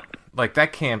not. Like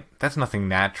that's nothing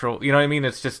natural. You know what I mean?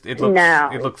 It's just, it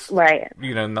looks right.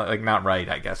 Not right,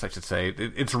 I guess I should say.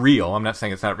 It's real. I'm not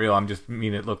saying it's not real.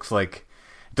 It looks like,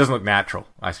 it doesn't look natural,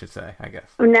 I should say, I guess.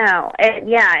 No.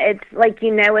 It's like,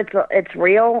 it's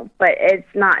real, but it's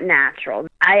not natural.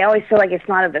 I always feel like it's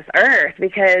not of this earth,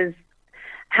 because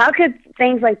how could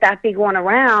things like that be going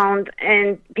around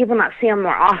and people not see them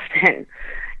more often?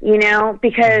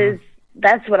 Because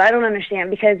that's what I don't understand,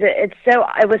 because it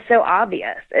was so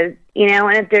obvious, and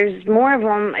if there's more of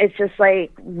them, it's just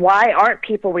like, why aren't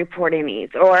people reporting these,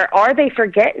 or are they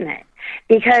forgetting it?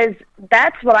 Because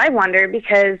that's what I wonder,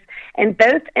 because in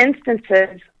both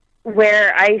instances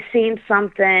where I seen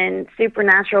something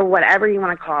supernatural, whatever you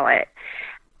want to call it,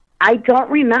 I don't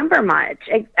remember much.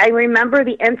 I remember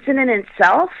the incident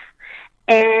itself,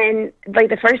 and like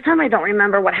the first time I don't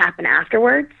remember what happened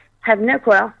afterwards. Have no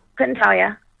clue. Couldn't tell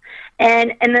you.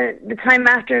 And the time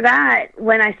after that,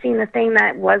 when I seen the thing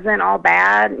that wasn't all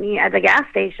bad at the gas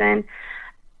station,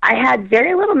 I had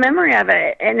very little memory of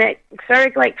it, and it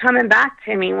started like coming back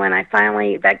to me when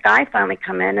that guy finally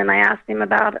come in, and I asked him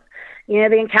about,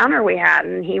 the encounter we had,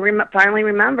 and he finally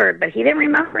remembered, but he didn't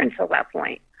remember until that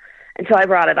point, until I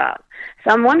brought it up.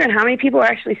 So I'm wondering how many people are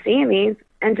actually seeing these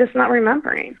and just not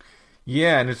remembering.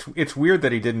 Yeah, and it's weird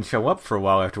that he didn't show up for a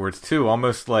while afterwards too.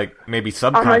 Almost like maybe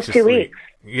subconsciously. Almost 2 weeks.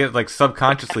 Yeah, like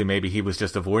subconsciously maybe he was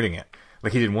just avoiding it.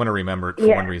 Like he didn't want to remember it for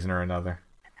one reason or another.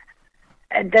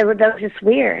 That was just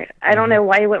weird. I don't know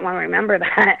why you wouldn't want to remember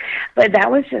that, but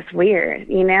that was just weird,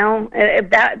 you know?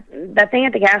 That thing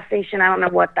at the gas station, I don't know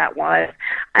what that was.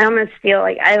 I almost feel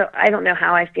like I don't know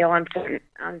how I feel on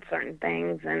certain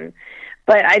things,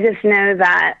 but I just know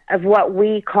that of what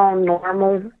we call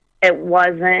normal, it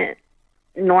wasn't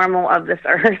normal of this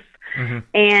earth. Mm-hmm.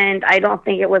 And I don't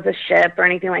think it was a ship or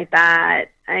anything like that.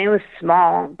 I mean, it was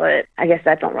small, but I guess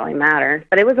that don't really matter.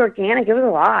 But it was organic. It was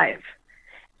alive.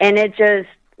 And it just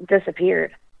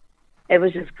disappeared. It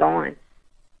was just gone.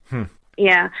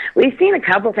 Yeah. We've seen a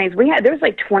couple things. There was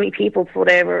like 20 people pulled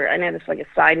over. I know this is like a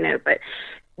side note, but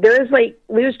there was like,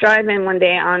 we was driving one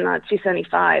day on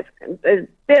 275,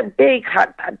 a big,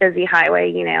 busy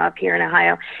highway, you know, up here in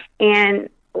Ohio. And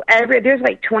there's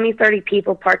like 20, 30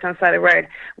 people parked on the side of the road.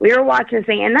 We were watching this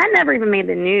thing, and that never even made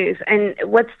the news. And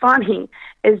what's funny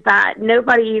is that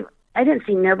I didn't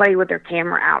see nobody with their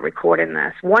camera out recording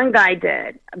this. One guy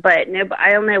did, but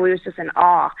I don't know. We was just in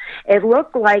awe. It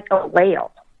looked like a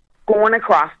whale going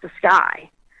across the sky.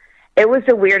 It was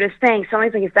the weirdest thing.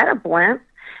 Somebody's like, "Is that a blimp?"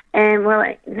 And we're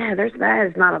like, "No, that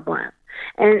is not a blimp."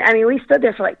 And I mean, we stood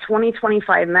there for like 20,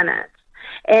 25 minutes,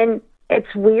 and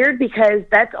it's weird because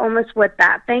that's almost what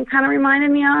that thing kind of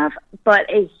reminded me of, but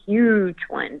a huge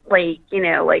one, like, you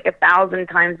know, like 1,000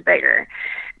 times bigger.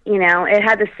 You know, it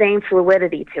had the same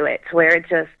fluidity to it, to where it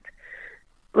just,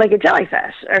 like a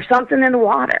jellyfish or something in the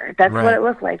water. That's what it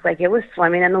looked like. Like it was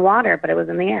swimming in the water, but it was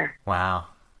in the air. Wow.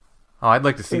 Oh, I'd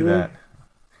like to see that.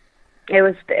 It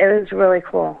was really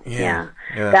cool. Yeah.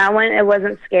 That one, it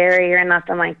wasn't scary or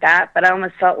nothing like that, but I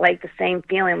almost felt like the same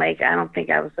feeling. Like, I don't think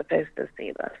I was supposed to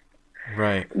see this.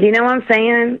 Right. Do you know what I'm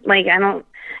saying? Like, I don't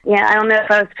know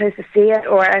if I was supposed to see it,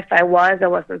 or if I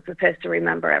wasn't supposed to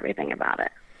remember everything about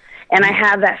it. And I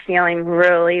have that feeling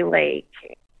really, like,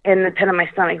 in the pit of my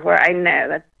stomach, where I know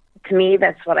that, to me,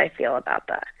 that's what I feel about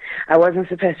that. I wasn't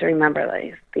supposed to remember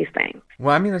these things.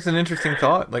 Well, I mean, that's an interesting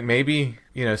thought. Like, maybe,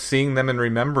 you know, seeing them and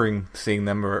remembering seeing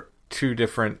them are two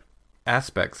different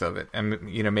aspects of it. And,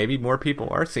 you know, maybe more people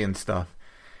are seeing stuff,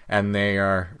 and they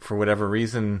are, for whatever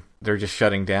reason, they're just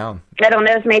shutting down. I don't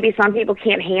know if maybe some people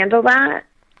can't handle that.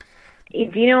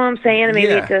 Do you know what I'm saying?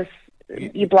 Maybe it's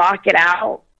just, you block it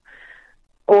out.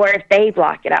 Or if they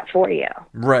block it out for you.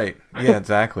 Right. Yeah,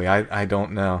 exactly. I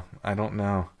don't know.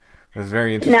 It was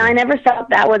very interesting. No, I never felt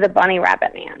that with a bunny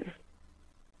rabbit man.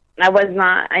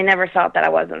 I never felt that I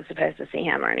wasn't supposed to see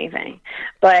him or anything.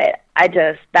 But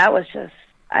that was just,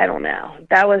 I don't know.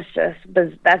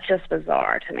 That's just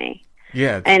bizarre to me.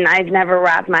 Yeah. And I've never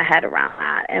wrapped my head around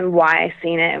that and why I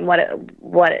seen it and what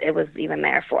it was even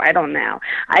there for. I don't know.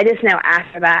 I just know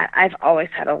after that, I've always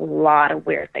had a lot of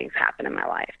weird things happen in my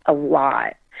life. A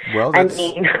lot. Well, I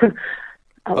mean,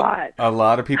 a lot. A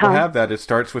lot of people have that. It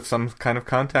starts with some kind of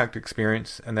contact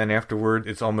experience, and then afterward,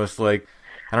 it's almost like,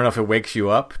 I don't know if it wakes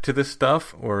you up to this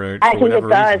stuff or I think it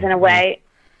does reason. In a way.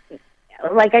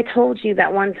 Like I told you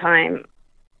that one time,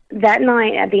 that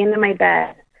night at the end of my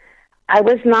bed, I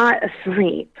was not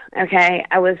asleep, okay?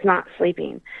 I was not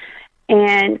sleeping.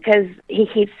 And because he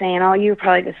keeps saying, "Oh, you were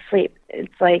probably just asleep."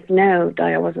 It's like, no,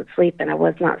 Doug, I wasn't sleeping. I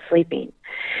was not sleeping.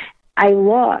 I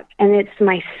look, and it's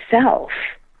myself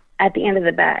at the end of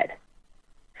the bed.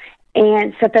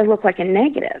 And so that looked like a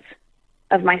negative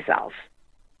of myself.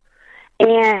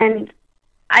 And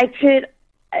I could,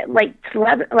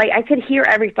 I could hear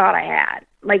every thought I had.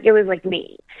 Like, it was like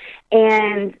me.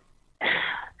 And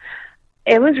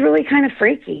it was really kind of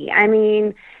freaky. I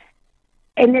mean,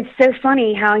 and it's so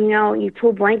funny how, you know, you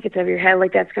pull blankets over your head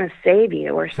like that's going to save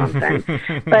you or something.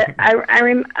 But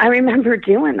I remember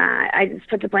doing that. I just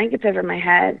put the blankets over my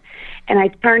head, and I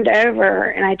turned over,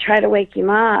 and I tried to wake him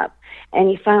up, and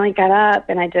he finally got up,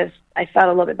 and I felt a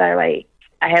little bit better, like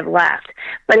I had left.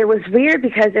 But it was weird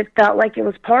because it felt like it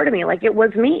was part of me, like it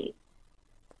was me.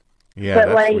 Yeah, but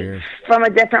that's like weird. From a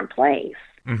different place.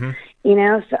 Mm-hmm. You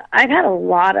know, so I've had a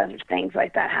lot of things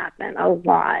like that happen, a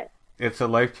lot. It's a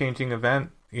life-changing event,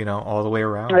 you know, all the way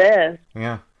around. It is.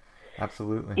 Yeah,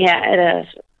 absolutely. Yeah, it is.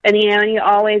 And, you know, and you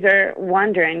always are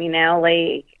wondering, you know,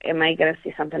 like, am I going to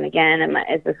see something again?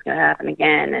 Is this going to happen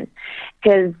again? And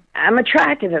because I'm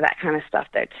attracted to that kind of stuff,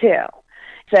 though, too.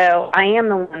 So I am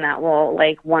the one that will,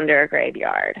 like, wander a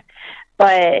graveyard.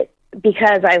 But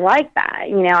because I like that,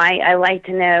 you know, I like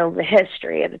to know the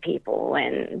history of the people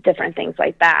and different things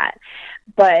like that.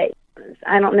 But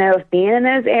I don't know if being in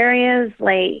those areas,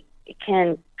 like,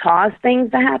 can cause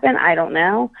things to happen. I don't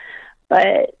know.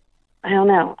 But I don't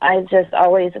know. I just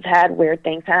always have had weird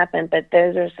things happen, but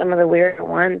those are some of the weirder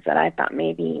ones that I thought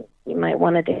maybe you might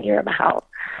want to hear about.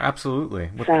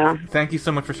 Absolutely. Well, So, thank you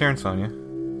so much for sharing, Sonia.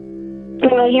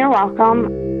 well, you're welcome.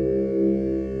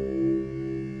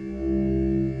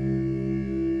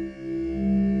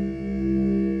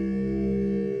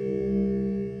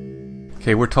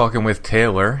 Okay, we're talking with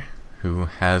Taylor, who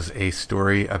has a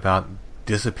story about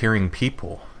disappearing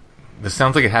people. This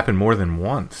sounds like it happened more than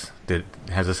once.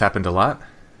 Has this happened a lot?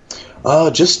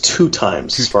 Just 2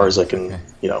 times, as far as I can,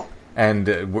 okay.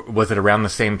 And was it around the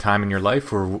same time in your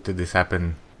life, or did this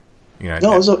happen? No, it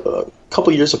was a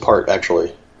couple years apart,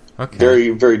 actually. Okay. Very,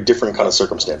 very different kind of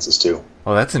circumstances, too.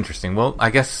 Well, that's interesting. Well,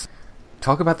 I guess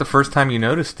talk about the first time you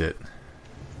noticed it.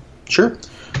 Sure.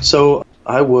 So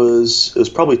it was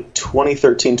probably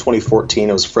 2013, 2014.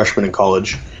 I was a freshman in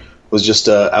college. I was just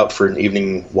out for an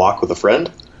evening walk with a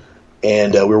friend.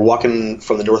 And we were walking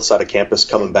from the north side of campus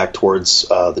coming back towards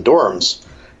the dorms.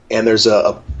 And there's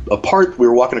a part, we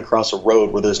were walking across a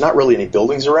road where there's not really any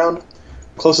buildings around.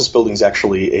 Closest building is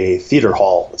actually a theater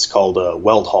hall. It's called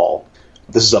Weld Hall.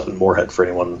 This is up in Moorhead for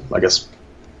anyone, I guess,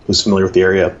 who's familiar with the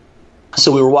area.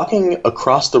 So we were walking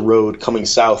across the road coming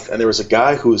south, and there was a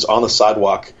guy who was on the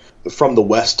sidewalk from the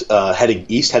west heading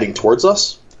east, heading towards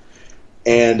us.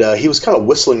 And he was kind of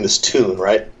whistling this tune,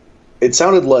 right? It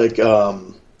sounded like...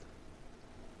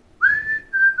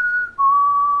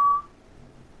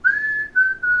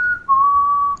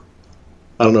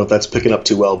 I don't know if that's picking up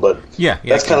too well, but yeah,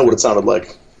 that's kind of what it sounded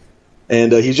like.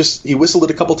 And he whistled it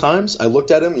a couple times. I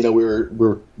looked at him. We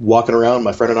were walking around,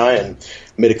 my friend and I, and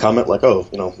made a comment like, "Oh,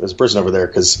 there's a person over there,"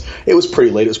 because it was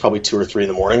pretty late. It was probably 2 or 3 in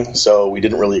the morning, so we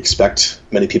didn't really expect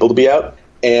many people to be out.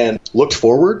 And looked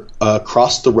forward,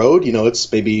 crossed the road.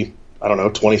 It's maybe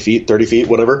 20 feet, 30 feet,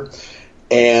 whatever.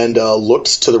 And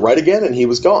looked to the right again, and he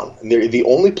was gone. And the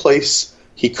only place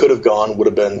he could have gone would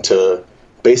have been to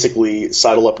basically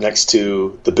sidle up next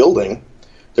to the building.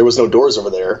 There was no doors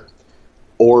over there,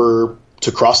 or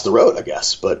to cross the road, I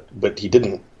guess. But he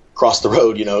didn't cross the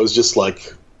road. It was just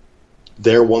like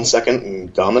there 1 second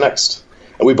and gone the next.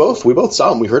 And we both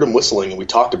saw him. We heard him whistling, and we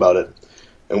talked about it.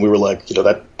 And we were like,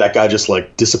 that guy just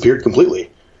like disappeared completely.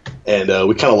 And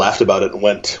we kind of laughed about it and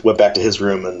went back to his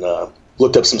room and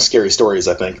looked up some scary stories,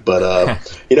 I think. But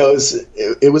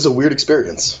it was a weird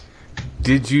experience.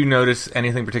 Did you notice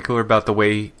anything particular about the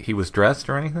way he was dressed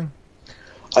or anything?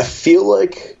 I feel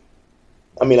like,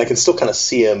 I can still kind of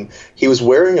see him. He was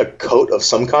wearing a coat of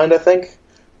some kind, I think.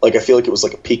 Like, I feel like it was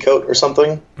like a pea coat or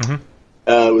something. Mm-hmm.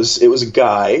 It was a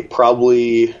guy,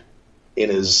 probably in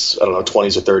his,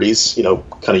 20s or 30s,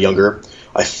 kind of younger.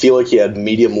 I feel like he had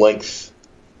medium length,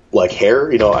 like,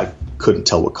 hair. I couldn't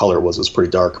tell what color it was. It was pretty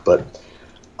dark, but...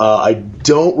 I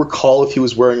don't recall if he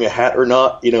was wearing a hat or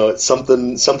not. It's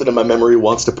something in my memory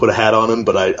wants to put a hat on him,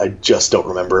 but I just don't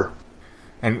remember.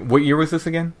 And what year was this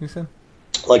again, you said?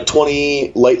 Like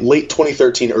late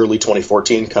 2013, early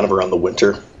 2014, kind of around the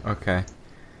winter. Okay.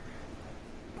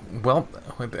 Well,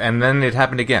 and then it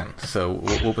happened again. So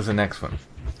what was the next one?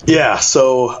 Yeah,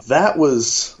 so that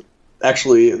was...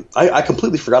 Actually, I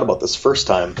completely forgot about this first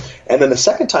time. And then the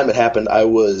second time it happened, I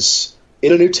was...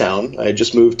 in a new town. I had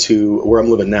just moved to where I'm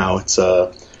living now. It's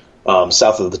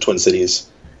south of the Twin Cities.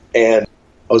 And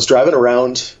I was driving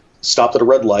around, stopped at a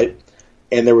red light,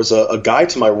 and there was a guy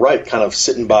to my right kind of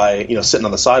sitting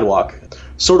on the sidewalk.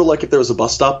 Sort of like if there was a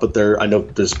bus stop, but I know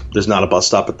there's not a bus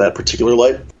stop at that particular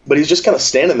light. But he's just kind of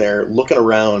standing there looking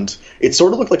around. It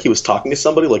sort of looked like he was talking to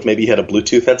somebody, like maybe he had a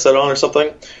Bluetooth headset on or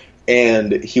something.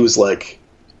 And he was like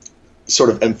sort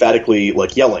of emphatically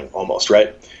like yelling almost,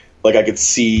 right? Like I could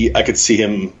see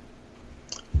him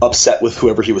upset with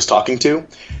whoever he was talking to.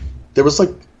 There was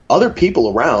like other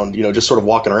people around, just sort of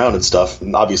walking around and stuff,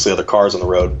 and obviously other cars on the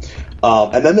road.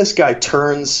 And then this guy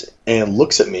turns and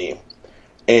looks at me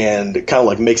and kind of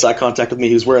like makes eye contact with me.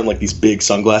 He was wearing like these big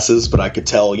sunglasses, but I could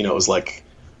tell, it was like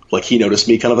he noticed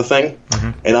me kind of a thing.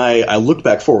 Mm-hmm. And I looked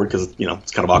back forward because,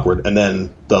 it's kind of awkward. And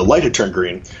then the light had turned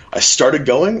green. I started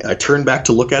going. I turned back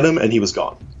to look at him, and he was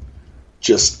gone.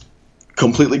 Just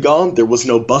completely gone. There was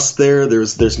no bus there.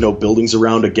 There's no buildings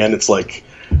around. Again, it's like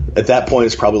at that point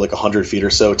it's probably like 100 feet or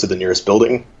so to the nearest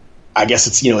building. I guess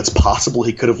it's it's possible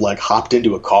he could have like hopped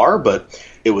into a car, but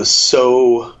it was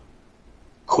so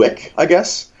quick, I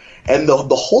guess. And the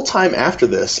whole time after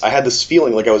this, I had this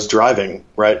feeling like I was driving,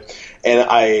 right? And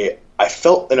I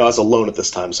felt, I was alone at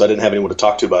this time, so I didn't have anyone to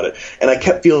talk to about it. And I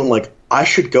kept feeling like I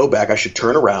should go back, I should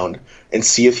turn around and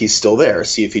see if he's still there,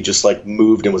 see if he just like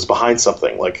moved and was behind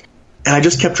something, like. And I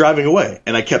just kept driving away,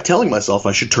 and I kept telling myself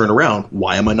I should turn around.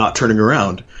 Why am I not turning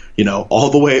around? All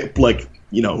the way, like,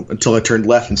 until I turned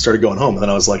left and started going home. And then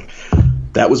I was like,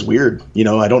 that was weird. You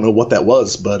know, I don't know what that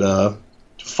was, but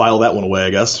file that one away, I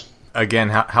guess. Again,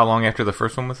 how long after the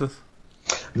first one was this?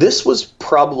 This was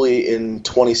probably in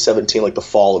 2017, like the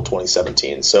fall of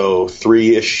 2017. So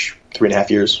 3.5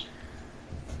 years.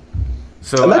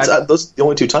 So and that's those are the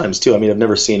only 2 times too. I mean, I've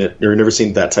never seen it or never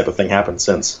seen that type of thing happen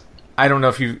since. I don't know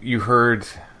if you heard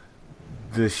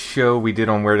the show we did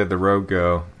on Where Did the Road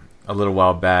Go a little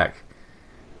while back,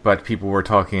 but people were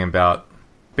talking about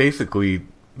basically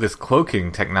this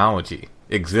cloaking technology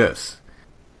exists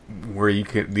where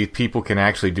these people can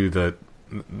actually do the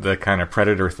kind of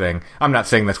predator thing. I'm not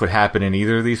saying that's what happened in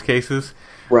either of these cases,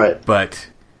 right? But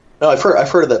no, I've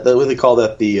heard of that. What do they call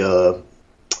that?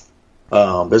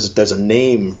 There's a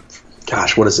name.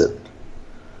 Gosh, what is it?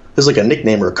 There's like a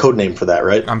nickname or a code name for that,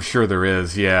 right? I'm sure there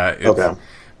is. Yeah. Okay.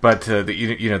 But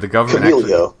the government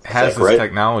Chameleon, actually has this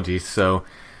technology. So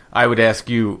I would ask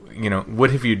you,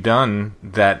 what have you done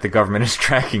that the government is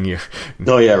tracking you?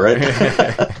 Oh yeah, right.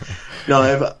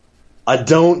 No, I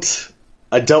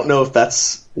don't know if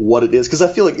that's what it is, because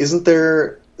I feel like, isn't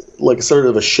there like sort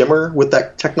of a shimmer with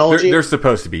that technology? There's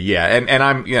supposed to be, yeah. And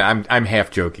I'm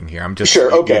half joking here. I'm just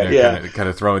sure, okay, kind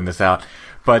of throwing this out.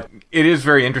 But it is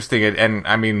very interesting, and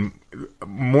I mean,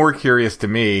 more curious to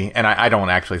me, and I don't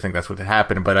actually think that's what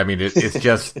happened, but I mean, it's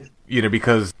just,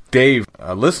 because Dave,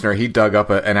 a listener, he dug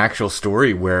up an actual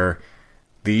story where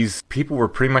these people were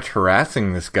pretty much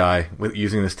harassing this guy with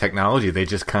using this technology. They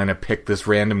just kind of picked this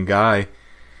random guy,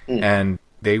 and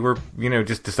they were,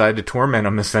 just decided to torment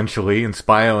him, essentially, and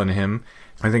spy on him.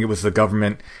 I think it was the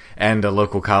government and a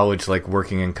local college, like,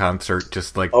 working in concert,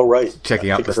 just, like,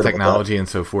 checking out this technology and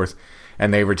so forth.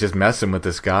 And they were just messing with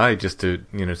this guy just to,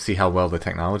 see how well the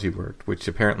technology worked, which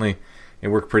apparently it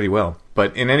worked pretty well.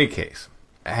 But in any case,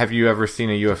 have you ever seen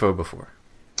a UFO before?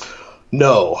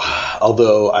 No,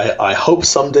 although I hope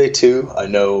someday too. I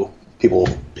know people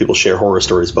share horror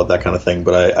stories about that kind of thing,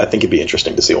 but I think it'd be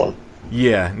interesting to see one.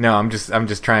 Yeah, no, I'm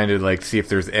just trying to like see if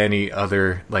there's any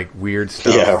other like weird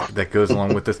stuff that goes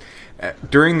along with this.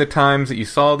 During the times that you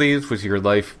saw these, was your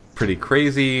life pretty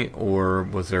crazy, or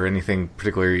was there anything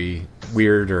particularly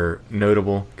weird or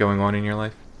notable going on in your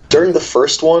life? During the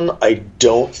first one, I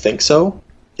don't think so.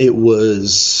 It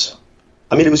was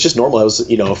just normal. I was,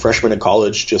 a freshman in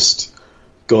college, just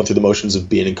going through the motions of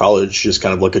being in college, just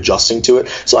kind of like adjusting to it.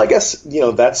 So I guess,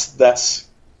 that's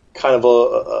kind of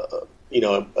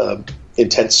a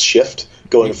intense shift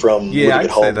going from living at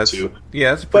home to...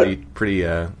 Yeah, it's a pretty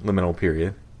liminal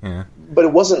period. Yeah. But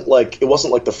it wasn't like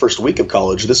the first week of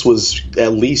college. This was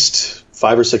at least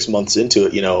 5 or 6 months into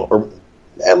it, or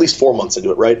at least 4 months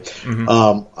into it, right?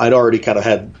 Mm-hmm. I'd already kind of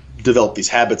had developed these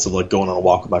habits of like going on a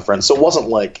walk with my friends, so it wasn't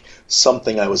like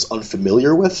something I was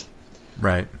unfamiliar with.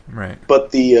 Right.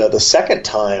 But the second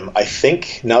time, I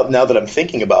think now that I'm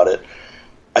thinking about it,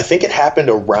 I think it happened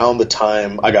around the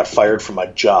time I got fired from my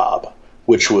job,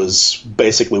 which was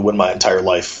basically when my entire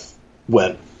life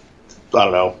went, I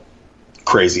don't know,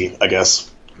 crazy, I guess.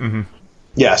 Mm-hmm.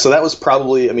 Yeah, so that was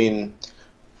probably,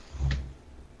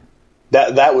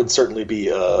 that would certainly be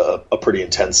a pretty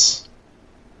intense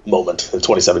moment in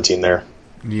 2017 there.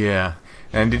 Yeah.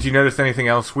 And did you notice anything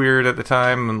else weird at the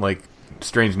time, like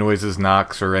strange noises,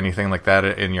 knocks, or anything like that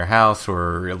in your house,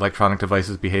 or electronic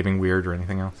devices behaving weird, or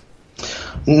anything else?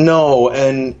 No,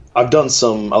 and I've done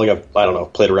some,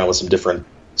 played around with some different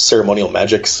ceremonial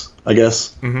magics, I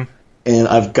guess. Mm-hmm. And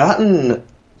I've gotten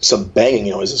some banging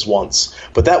noises once,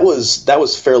 but that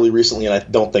was fairly recently, and I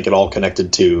don't think it all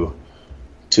connected to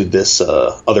this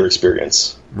other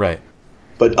experience. Right.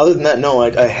 But other than that, no,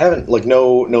 I haven't, like,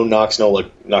 no knocks, no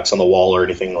like knocks on the wall or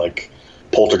anything like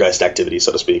poltergeist activity,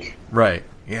 so to speak. Right.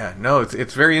 Yeah. No,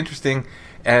 it's very interesting,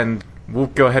 and we'll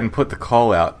go ahead and put the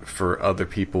call out for other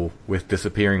people with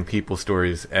disappearing people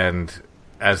stories, and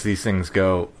as these things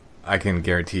go, I can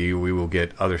guarantee you we will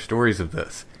get other stories of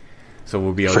this. So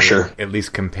we'll be able to at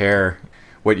least compare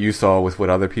what you saw with what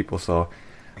other people saw.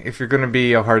 If you're going to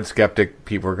be a hard skeptic,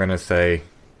 people are going to say,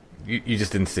 you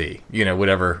just didn't see.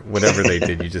 Whatever they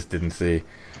did, you just didn't see.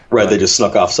 Right, they just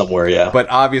snuck off somewhere, yeah. But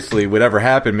obviously, whatever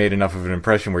happened made enough of an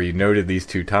impression where you noted these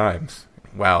 2 times.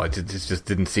 Wow, it just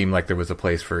didn't seem like there was a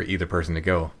place for either person to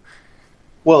go.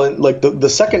 Well, and like the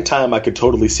second time, I could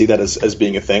totally see that as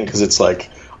being a thing, because it's like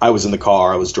I was in the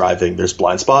car, I was driving, there's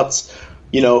blind spots.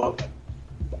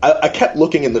 I kept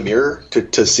looking in the mirror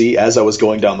to see as I was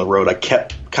going down the road. I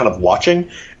kept kind of watching,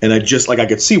 and I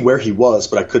could see where he was,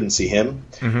 but I couldn't see him.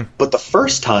 Mm-hmm. But the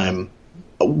first time,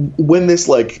 when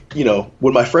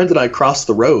when my friend and I crossed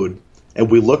the road and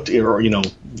we looked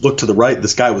to the right,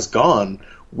 this guy was gone.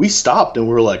 We stopped and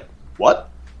we were like, "What?"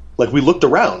 Like, we looked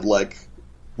around, like,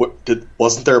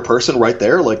 wasn't there a person right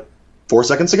there like 4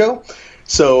 seconds ago?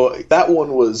 So that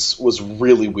one was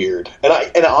really weird,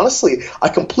 and honestly I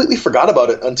completely forgot about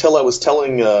it until I was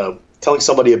telling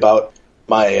somebody about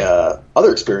my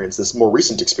other experience, this more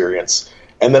recent experience,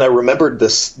 and then I remembered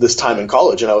this time in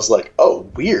college, and I was like, oh,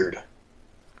 weird.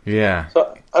 Yeah.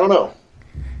 So I don't know.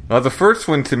 Well, the first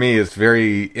one to me is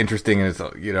very interesting, and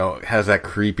it's, has that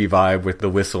creepy vibe with the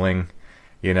whistling,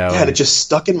 Yeah, and it just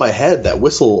stuck in my head, that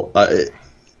whistle.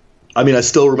 I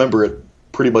still remember it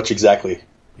pretty much exactly.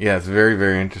 Yeah, it's very,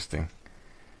 very interesting.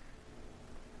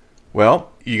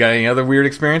 Well, you got any other weird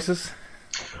experiences?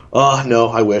 No,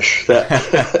 I wish.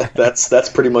 That's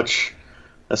pretty much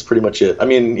it. I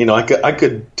mean, I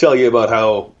could tell you about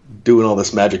how doing all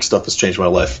this magic stuff has changed my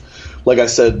life. Like I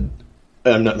said,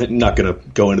 I'm not going to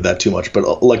go into that too much,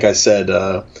 but like I said,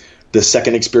 the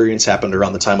second experience happened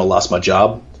around the time I lost my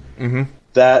job. Mm-hmm.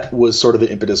 That was sort of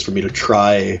the impetus for me to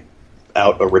try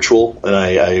out a ritual, and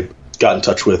I got in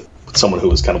touch with someone who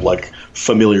was kind of like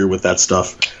familiar with that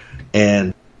stuff,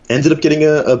 and ended up getting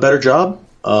a better job.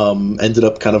 Ended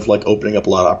up kind of like opening up a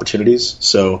lot of opportunities.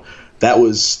 So that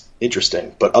was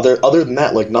interesting. But other than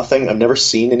that, like nothing. I've never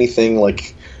seen anything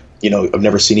like. I've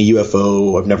never seen a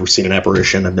UFO. I've never seen an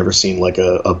apparition. I've never seen like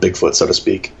a Bigfoot, so to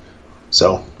speak.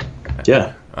 So,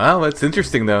 yeah. Well, it's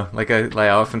interesting though. Like I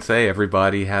often say,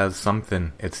 everybody has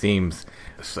something. It seems,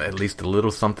 at least a little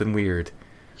something weird.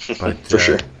 But, for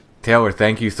sure. Taylor,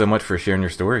 thank you so much for sharing your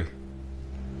story.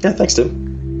 Yeah, thanks,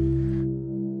 Tim.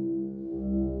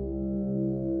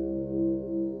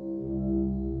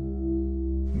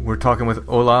 We're talking with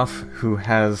Olaf, who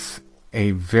has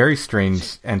a very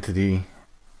strange entity.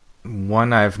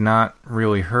 One I've not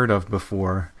really heard of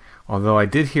before, although I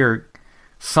did hear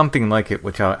something like it,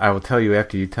 which I will tell you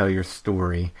after you tell your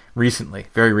story.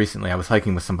 Very recently, I was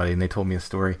hiking with somebody, and they told me a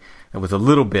story that was a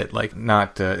little bit like,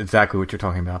 not exactly what you're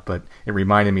talking about, but it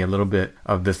reminded me a little bit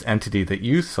of this entity that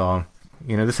you saw.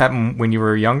 This happened when you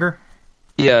were younger?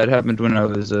 Yeah, it happened when I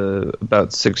was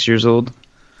about 6 years old.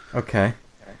 Okay.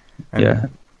 Yeah,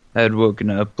 I had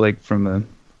woken up from a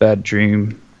bad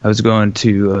dream. I was going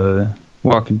to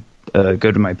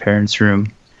go to my parents'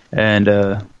 room, and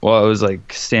while I was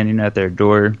standing at their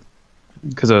door,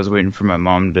 because I was waiting for my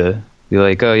mom to be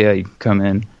like, oh yeah, you can come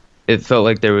in, it felt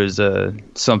like there was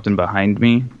something behind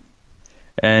me,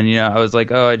 and I was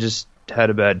like, oh, I just had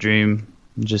a bad dream,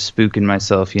 I'm just spooking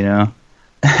myself.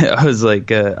 I was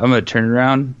like, I'm gonna turn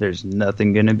around, there's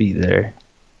nothing gonna be there.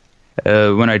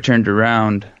 When I turned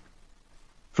around,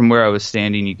 from where I was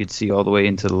standing, you could see all the way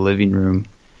into the living room,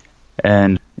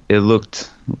 and it looked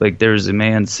like there was a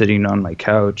man sitting on my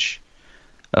couch,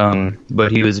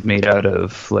 but he was made out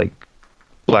of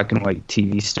black and white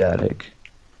TV static.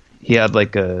 He had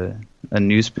a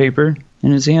newspaper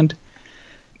in his hand.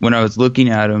 When I was looking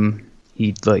at him,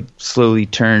 he slowly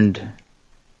turned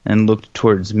and looked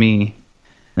towards me,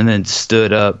 and then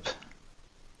stood up.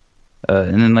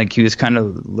 And then he was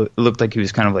looked like he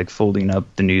was kind of folding up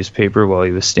the newspaper while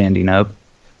he was standing up.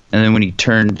 And then when he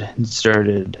turned and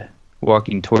started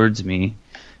walking towards me,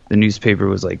 the newspaper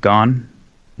was gone.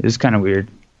 It was kind of weird.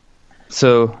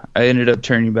 So I ended up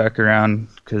turning back around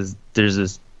because there's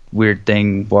this weird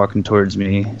thing walking towards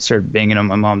me. I started banging on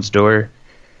my mom's door,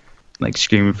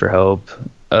 screaming for help.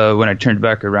 When I turned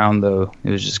back around, though,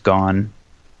 it was just gone.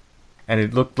 And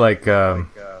it looked like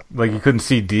you couldn't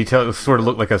see detail. It sort of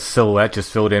looked like a silhouette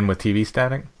just filled in with TV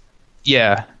static.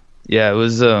 Yeah, it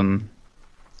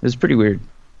was pretty weird.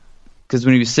 Because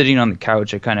when he was sitting on the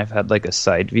couch, I kind of had a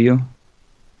side view.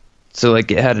 So it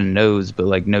had a nose,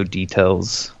 but no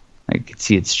details. I could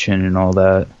see its chin and all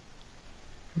that.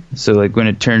 So when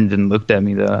it turned and looked at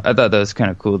me, though, I thought that was kind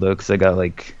of cool, though, because I got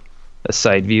a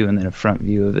side view and then a front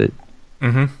view of it.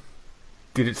 Mm-hmm.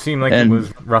 Did it seem like it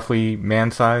was roughly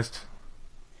man-sized?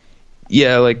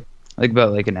 Yeah,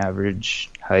 about an average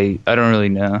height. I don't really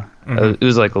know. Mm-hmm. It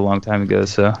was a long time ago,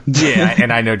 so. Yeah,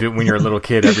 and I know when you're a little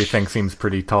kid, everything seems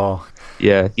pretty tall.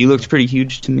 Yeah, he looked pretty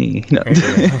huge to me. No.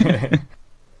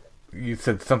 You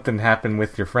said something happened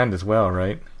with your friend as well,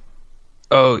 right?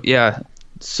 Oh, yeah.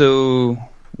 So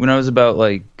when I was about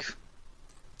I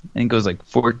think it was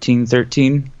 14,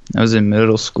 13, I was in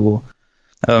middle school.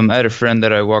 I had a friend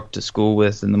that I walked to school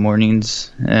with in the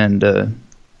mornings and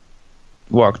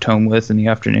walked home with in the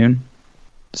afternoon.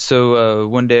 So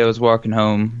one day I was walking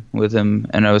home with him,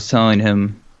 and I was telling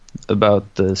him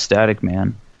about the static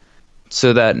man.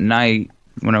 So that night,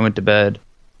 when I went to bed,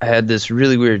 I had this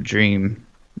really weird dream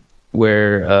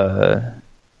where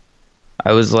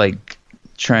I was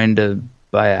trying to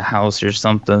buy a house or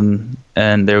something,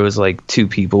 and there was 2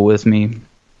 people with me.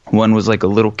 One was a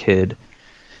little kid,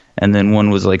 and then one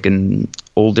was an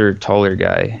older, taller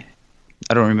guy.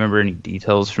 I don't remember any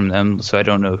details from them, so I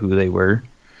don't know who they were.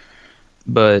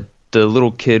 But the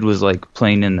little kid was like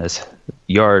playing in this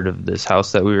yard of this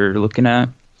house that we were looking at.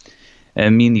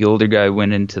 And me and the older guy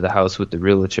went into the house with the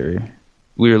realtor.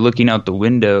 We were looking out the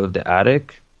window of the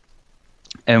attic,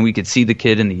 and we could see the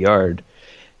kid in the yard.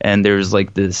 And there was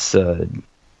like this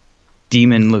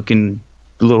demon-looking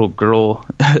little girl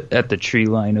at the tree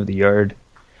line of the yard.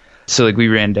 So like we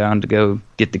ran down to go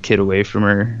get the kid away from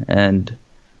her, and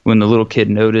when the little kid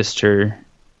noticed her,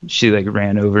 she like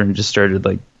ran over and just started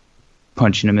like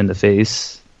punching him in the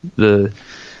face. The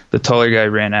taller guy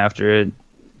ran after it,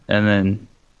 and then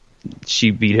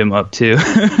she beat him up too.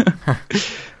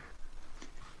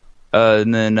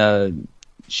 And then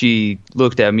she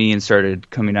looked at me and started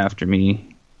coming after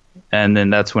me, and then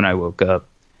that's when I woke up.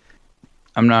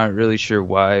 I'm not really sure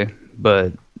why,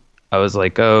 but I was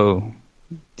like, oh,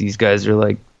 these guys are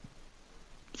like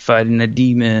fighting a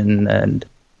demon, and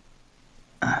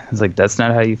I was like, that's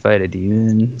not how you fight a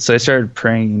demon. So I started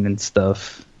praying and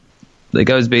stuff. Like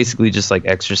I was basically just like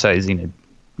exorcising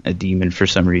a demon for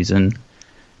some reason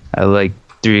at like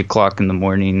 3:00 in the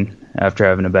morning after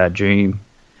having a bad dream.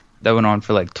 That went on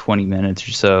for like 20 minutes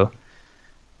or so.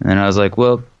 And then I was like,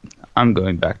 well, I'm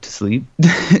going back to sleep.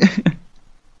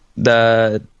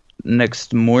 The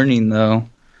next morning though,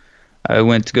 I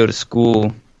went to go to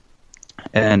school,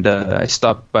 and I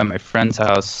stopped by my friend's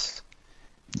house,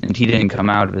 and he didn't come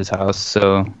out of his house,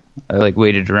 so I like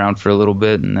waited around for a little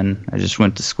bit, and then I just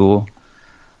went to school.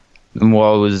 And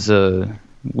while I was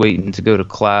waiting to go to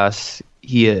class,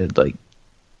 he had like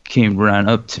came run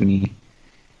up to me.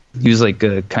 He was like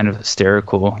kind of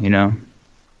hysterical, you know.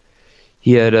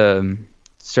 He had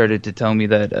started to tell me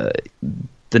that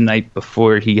the night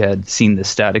before he had seen the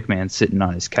Static Man sitting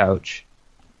on his couch.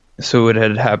 So what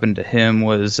had happened to him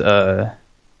was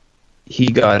he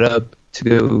got up to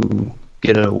go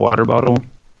get a water bottle,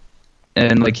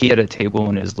 and like he had a table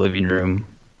in his living room,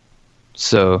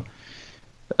 so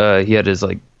he had his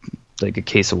like a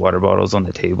case of water bottles on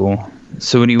the table.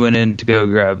 So when he went in to go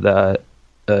grab that,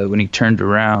 when he turned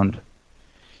around,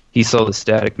 he saw the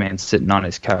Static Man sitting on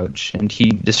his couch, and he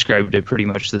described it pretty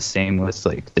much the same with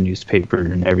like the newspaper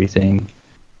and everything.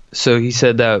 So he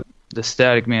said that the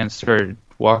Static Man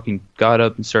got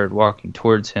up and started walking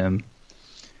towards him.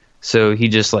 So he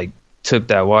just like took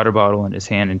that water bottle in his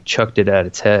hand and chucked it at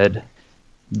its head.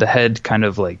 The head kind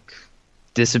of like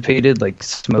dissipated like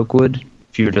smoke would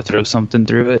if you were to throw something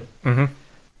through it. Mm-hmm.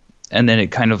 And then it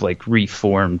kind of like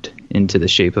reformed into the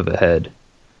shape of a head.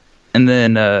 And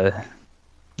then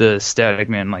the Static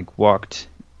Man like walked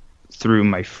through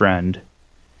my friend,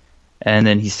 and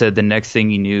then he said the next thing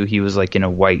he knew, he was like in a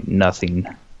white nothing,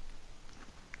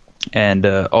 and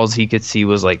all he could see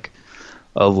was like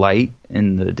a light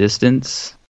in the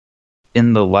distance.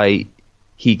 In the light,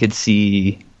 he could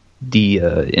see the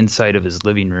inside of his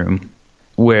living room,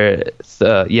 where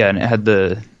and it had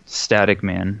the Static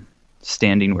Man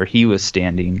standing where he was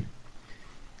standing,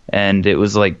 and it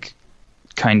was like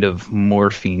kind of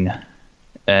morphing.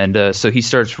 And so he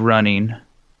starts running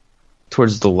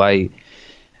towards the light.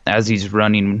 As he's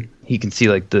running, he can see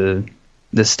like the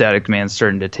Static Man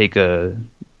starting to take the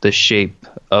shape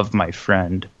of my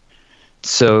friend.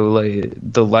 So like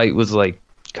the light was like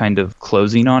kind of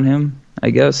closing on him,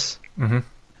 I guess. Mm-hmm.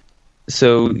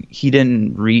 So he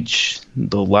didn't reach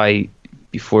the light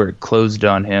before it closed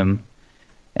on him,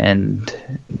 and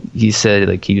he said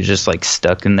like he was just like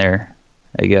stuck in there,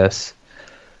 I guess.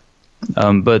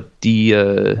 But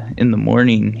in the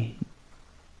morning,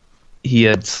 he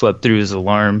had slept through his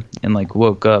alarm and like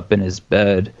woke up in his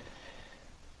bed,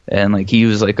 and like he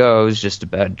was like, oh, it was just a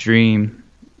bad dream.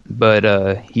 But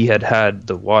he had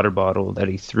the water bottle that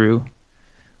he threw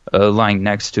lying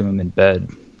next to him in bed,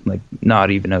 like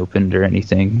not even opened or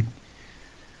anything.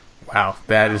 Wow,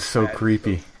 that is so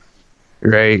creepy.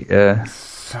 Right.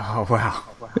 Oh, wow.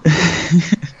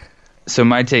 So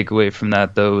my takeaway from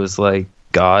that though was like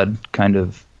God kind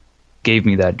of gave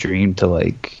me that dream to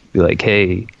like be like,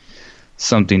 hey,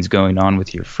 something's going on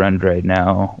with your friend right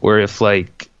now. Or if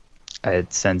like I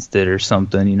had sensed it or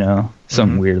something, you know,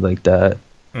 something weird like that.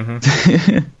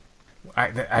 Mm-hmm.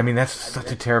 I mean, that's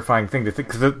such a terrifying thing to think.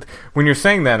 Because when you're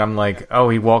saying that, I'm like, oh,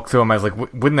 he walked through him. I was like,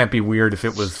 wouldn't that be weird if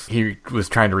it was he was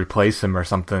trying to replace him or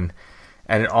something?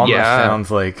 And it almost sounds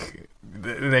like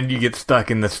then you get stuck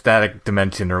in the static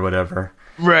dimension or whatever.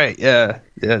 Right, yeah,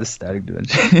 the static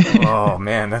dimension. Oh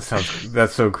man, that's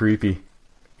so creepy.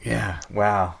 Yeah,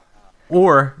 wow.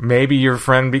 Or maybe your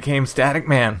friend became Static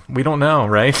Man. We don't know,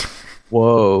 right?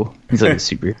 Whoa, he's like a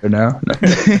superhero now.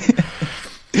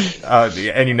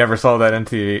 And you never saw that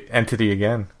entity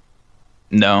again?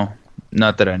 No,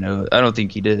 not that I know. I don't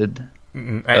think he did.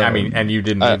 I mean, and you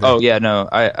didn't either. Oh, yeah, no,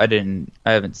 I didn't.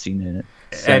 I haven't seen it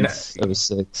since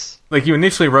 '06. Like, you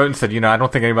initially wrote and said, I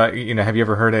don't think anybody, have you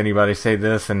ever heard anybody say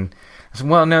this? And I said,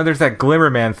 well, no, there's that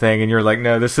Glimmerman thing. And you're like,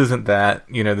 no, this isn't that.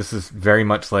 This is very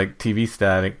much like TV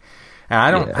static. And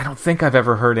I don't think I've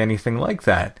ever heard anything like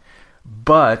that.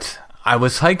 But I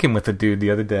was hiking with a dude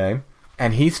the other day,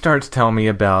 and he starts telling me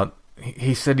about,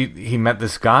 he said he met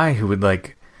this guy who would,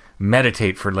 like,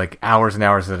 meditate for, like, hours and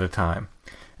hours at a time.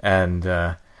 And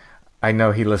I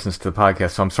know he listens to the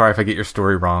podcast, so I'm sorry if I get your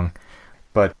story wrong,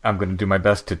 but I'm going to do my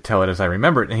best to tell it as I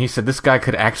remember it. And he said this guy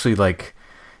could actually, like,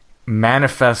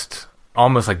 manifest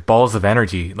almost like balls of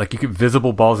energy, like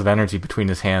visible balls of energy between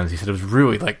his hands. He said it was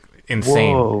really, like,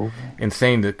 insane. Whoa.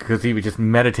 Insane, because he would just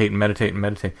meditate and meditate and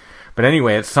meditate. But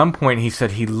anyway, at some point he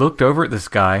said he looked over at this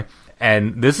guy,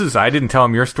 and I didn't tell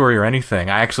him your story or anything.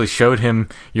 I actually showed him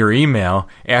your email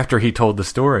after he told the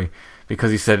story,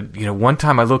 because he said, one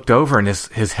time I looked over and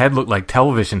his head looked like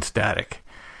television static.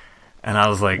 And I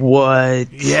was like,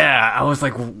 what? Yeah, I was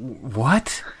like,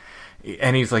 what?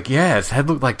 And he's like, yeah, his head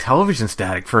looked like television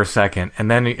static for a second, and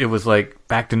then it was like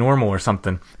back to normal or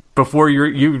something. Before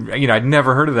I'd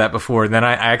never heard of that before. And then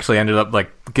I actually ended up,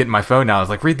 like, getting my phone out. I was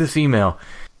like, read this email.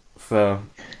 So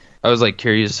I was, like,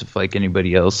 curious if, like,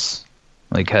 anybody else,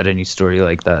 like, had any story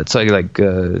like that. So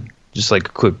I just like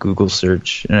a quick Google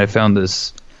search, and I found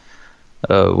this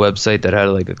website that had,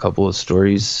 like, a couple of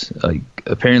stories. Like,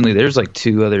 apparently there's, like,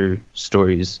 2 other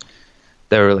stories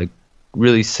that were, like,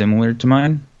 really similar to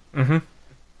mine.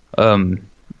 Mm-hmm.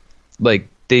 Like,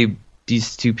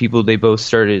 these 2 people, they both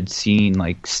started seeing,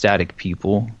 like, static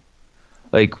people.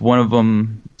 Like, one of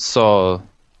them saw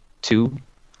 2.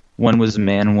 One was a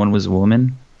man and one was a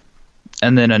woman.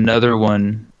 And then another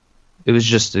one, it was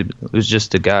just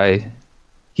a guy.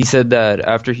 He said that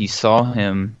after he saw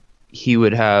him, he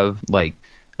would have, like,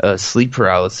 sleep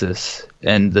paralysis,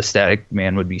 and the static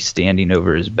man would be standing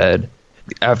over his bed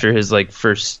after his, like,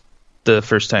 the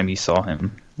first time he saw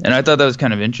him. And I thought that was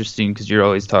kind of interesting, because you're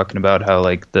always talking about how,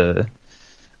 like, the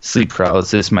sleep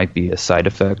paralysis might be a side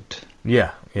effect.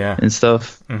 Yeah. And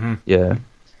stuff. Mm-hmm. Yeah.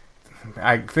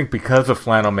 I think because of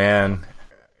Flannel Man,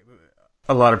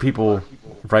 a lot of people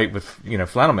write with,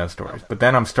 Flannel Man stories. But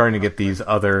then I'm starting to get these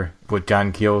other, what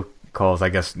John Keel calls, I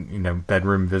guess,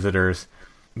 bedroom visitors.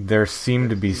 There seem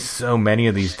to be so many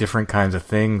of these different kinds of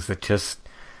things that just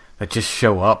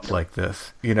show up like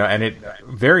this. And it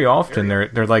very often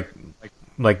they're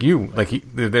like you,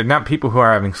 they're not people who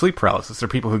are having sleep paralysis. They're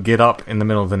people who get up in the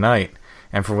middle of the night,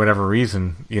 and for whatever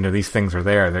reason, these things are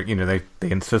there. They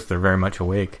insist they're very much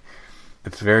awake.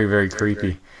 It's very, very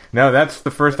creepy. No, that's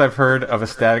the first I've heard of a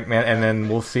Static Man, and then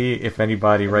we'll see if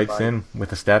anybody writes in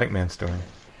with a Static Man story.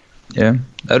 Yeah,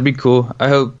 that'd be cool. I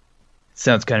hope.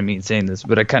 Sounds kind of mean saying this,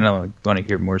 but I kind of want to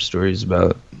hear more stories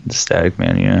about the Static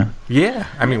Man. Yeah,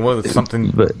 I mean, well, it's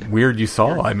something weird you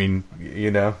saw. I mean,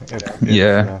 yeah.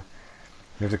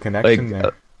 There's a connection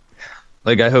there.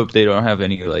 Like, I hope they don't have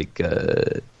any, like,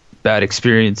 bad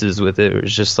experiences with it.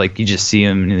 It's just like you just see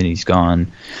him and then he's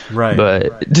gone. Right.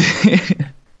 But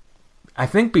I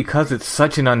think because it's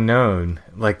such an unknown,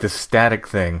 like the static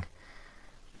thing.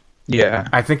 Yeah.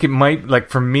 I think it might, like,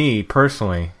 for me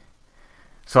personally.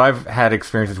 So I've had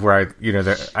experiences where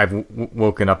I've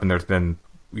woken up and there's been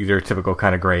either a typical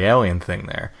kind of gray alien thing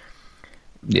there.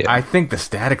 Yeah. I think the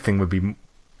static thing would be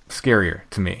scarier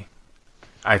to me.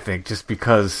 I think just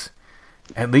because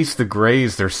at least the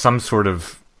grays, there's some sort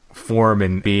of form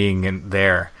and being in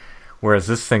there, whereas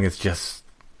this thing is just,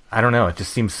 I don't know, it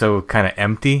just seems so kind of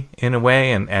empty in a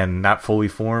way and not fully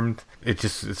formed.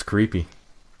 It's creepy.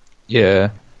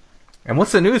 Yeah. And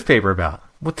what's the newspaper about?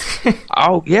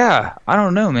 Oh yeah, I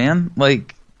don't know, man.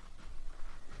 Like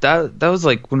that was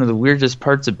like one of the weirdest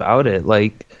parts about it.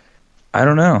 Like, I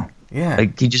don't know. Yeah.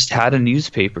 Like, he just had a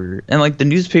newspaper, and like the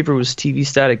newspaper was TV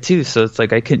static too, so it's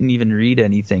like I couldn't even read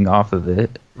anything off of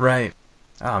it. Right.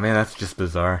 Oh man, that's just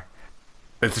bizarre.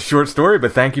 It's a short story,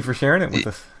 but thank you for sharing it with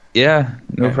us. Yeah,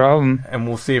 no problem. And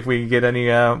we'll see if we can get any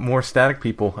more Static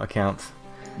People accounts.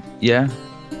 Yeah.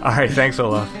 All right, thanks,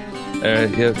 Olaf.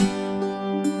 Yep.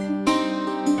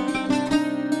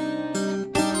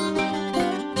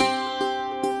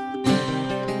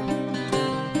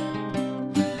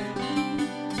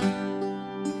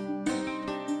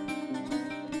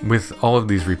 With all of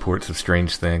these reports of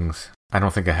strange things, I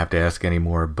don't think I have to ask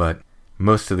anymore, but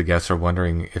most of the guests are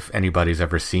wondering if anybody's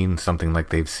ever seen something like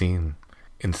they've seen.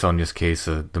 In Sonia's case,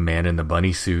 the man in the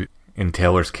bunny suit. In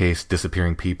Taylor's case,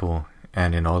 disappearing people.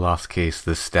 And in Olaf's case,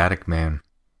 the Static Man.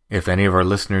 If any of our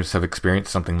listeners have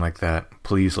experienced something like that,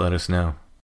 please let us know.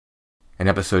 In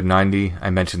episode 90,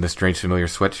 I mentioned the Strange Familiar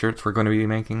sweatshirts we're going to be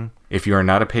making. If you are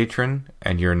not a patron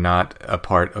and you're not a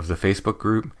part of the Facebook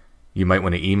group, you might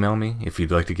want to email me if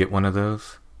you'd like to get one of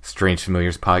those.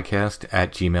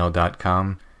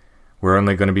 strangefamiliarspodcast@gmail.com. We're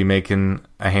only going to be making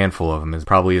a handful of them,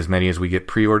 probably as many as we get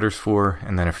pre-orders for,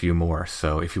 and then a few more.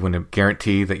 So if you want to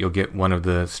guarantee that you'll get one of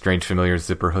the Strange Familiars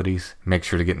zipper hoodies, make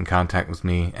sure to get in contact with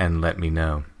me and let me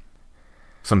know.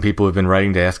 Some people have been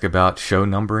writing to ask about show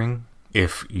numbering.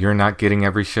 If you're not getting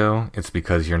every show, it's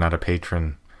because you're not a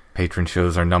patron. Patron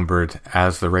shows are numbered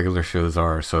as the regular shows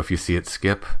are, so if you see it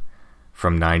skip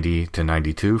from 90 to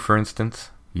 92, for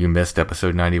instance, you missed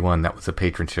episode 91. That was a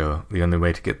patron show. The only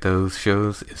way to get those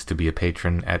shows is to be a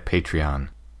patron at Patreon.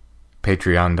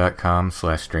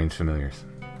 Patreon.com/strangefamiliars.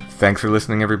 Thanks for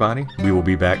listening, everybody. We will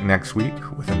be back next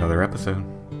week with another episode.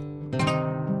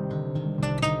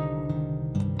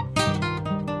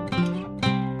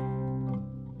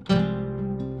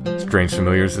 Strange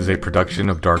Familiars is a production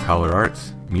of Dark Holler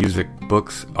Arts. Music,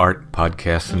 books, art,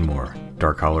 podcasts, and more.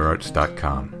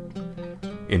 darkhollerarts.com.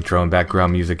 Intro and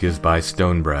background music is by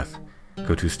Stone Breath.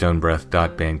 Go to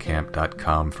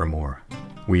stonebreath.bandcamp.com for more.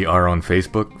 We are on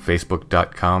Facebook,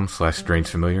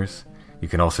 facebook.com/strangefamiliars. You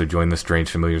can also join the Strange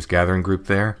Familiars Gathering group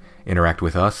there, interact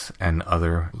with us and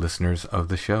other listeners of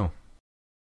the show.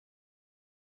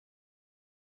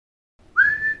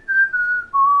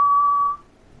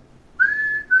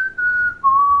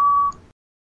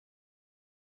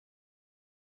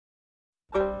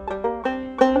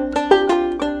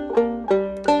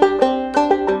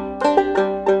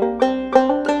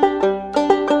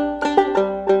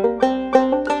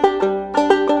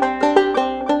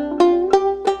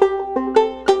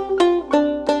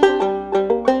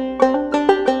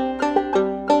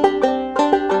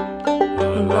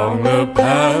 Along the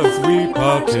path we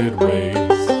parted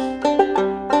ways.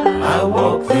 I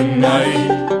walk the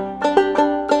night,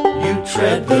 you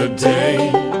tread the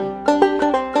day,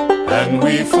 and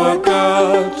we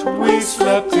forgot we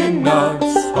slept in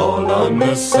knots all on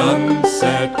the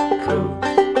Sunset Coast.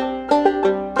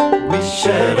 We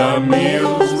shared our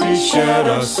meals, we shared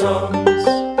our songs,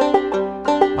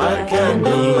 by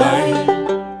candlelight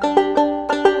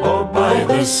or by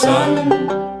the sun.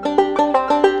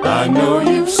 I know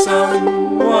you've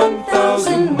sung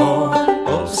 1,000 more,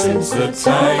 all since the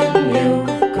time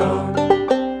you've gone.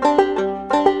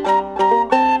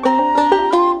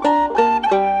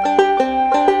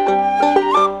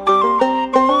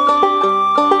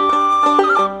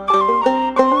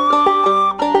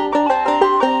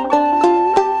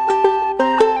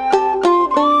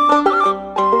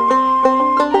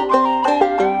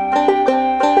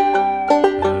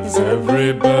 As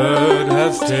every bird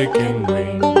has taken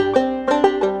wing,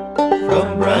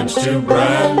 from branch to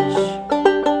branch,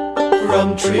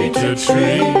 from tree to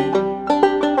tree,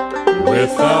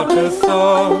 without a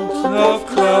thought of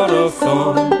cloud or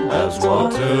thorn, as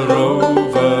water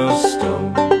over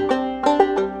stone.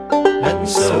 And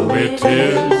so it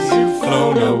is, you've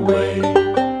flown away,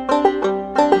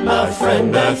 my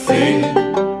friend. I think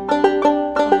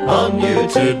on you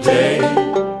today.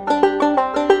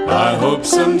 I hope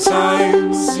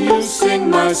sometimes you sing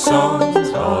my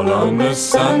songs all on the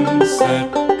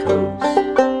Sunset Coast.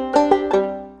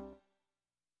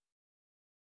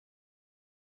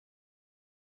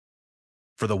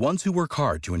 For the ones who work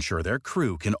hard to ensure their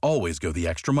crew can always go the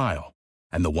extra mile,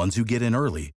 and the ones who get in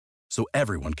early so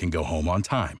everyone can go home on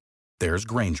time, there's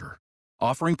Grainger,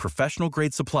 offering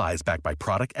professional-grade supplies backed by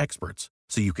product experts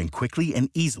so you can quickly and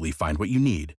easily find what you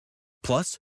need.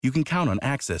 Plus, you can count on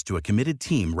access to a committed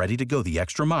team ready to go the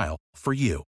extra mile for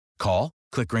you. Call,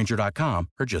 click Grainger.com,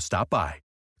 or just stop by.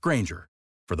 Grainger,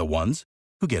 for the ones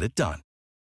who get it done.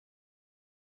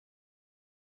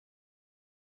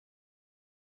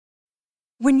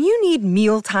 When you need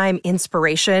mealtime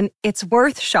inspiration, it's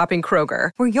worth shopping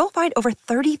Kroger, where you'll find over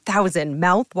 30,000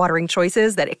 mouth-watering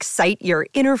choices that excite your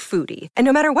inner foodie. And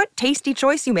no matter what tasty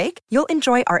choice you make, you'll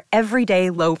enjoy our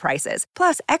everyday low prices,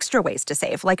 plus extra ways to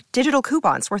save, like digital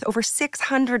coupons worth over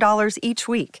 $600 each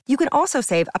week. You can also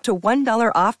save up to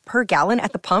 $1 off per gallon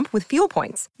at the pump with fuel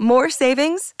points. More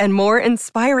savings and more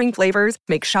inspiring flavors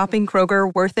make shopping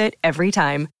Kroger worth it every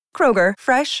time. Kroger,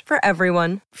 fresh for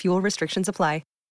everyone. Fuel restrictions apply.